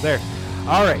that out there.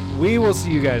 All right, we will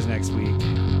see you guys next week.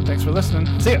 Thanks for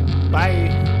listening. See ya.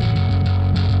 Bye.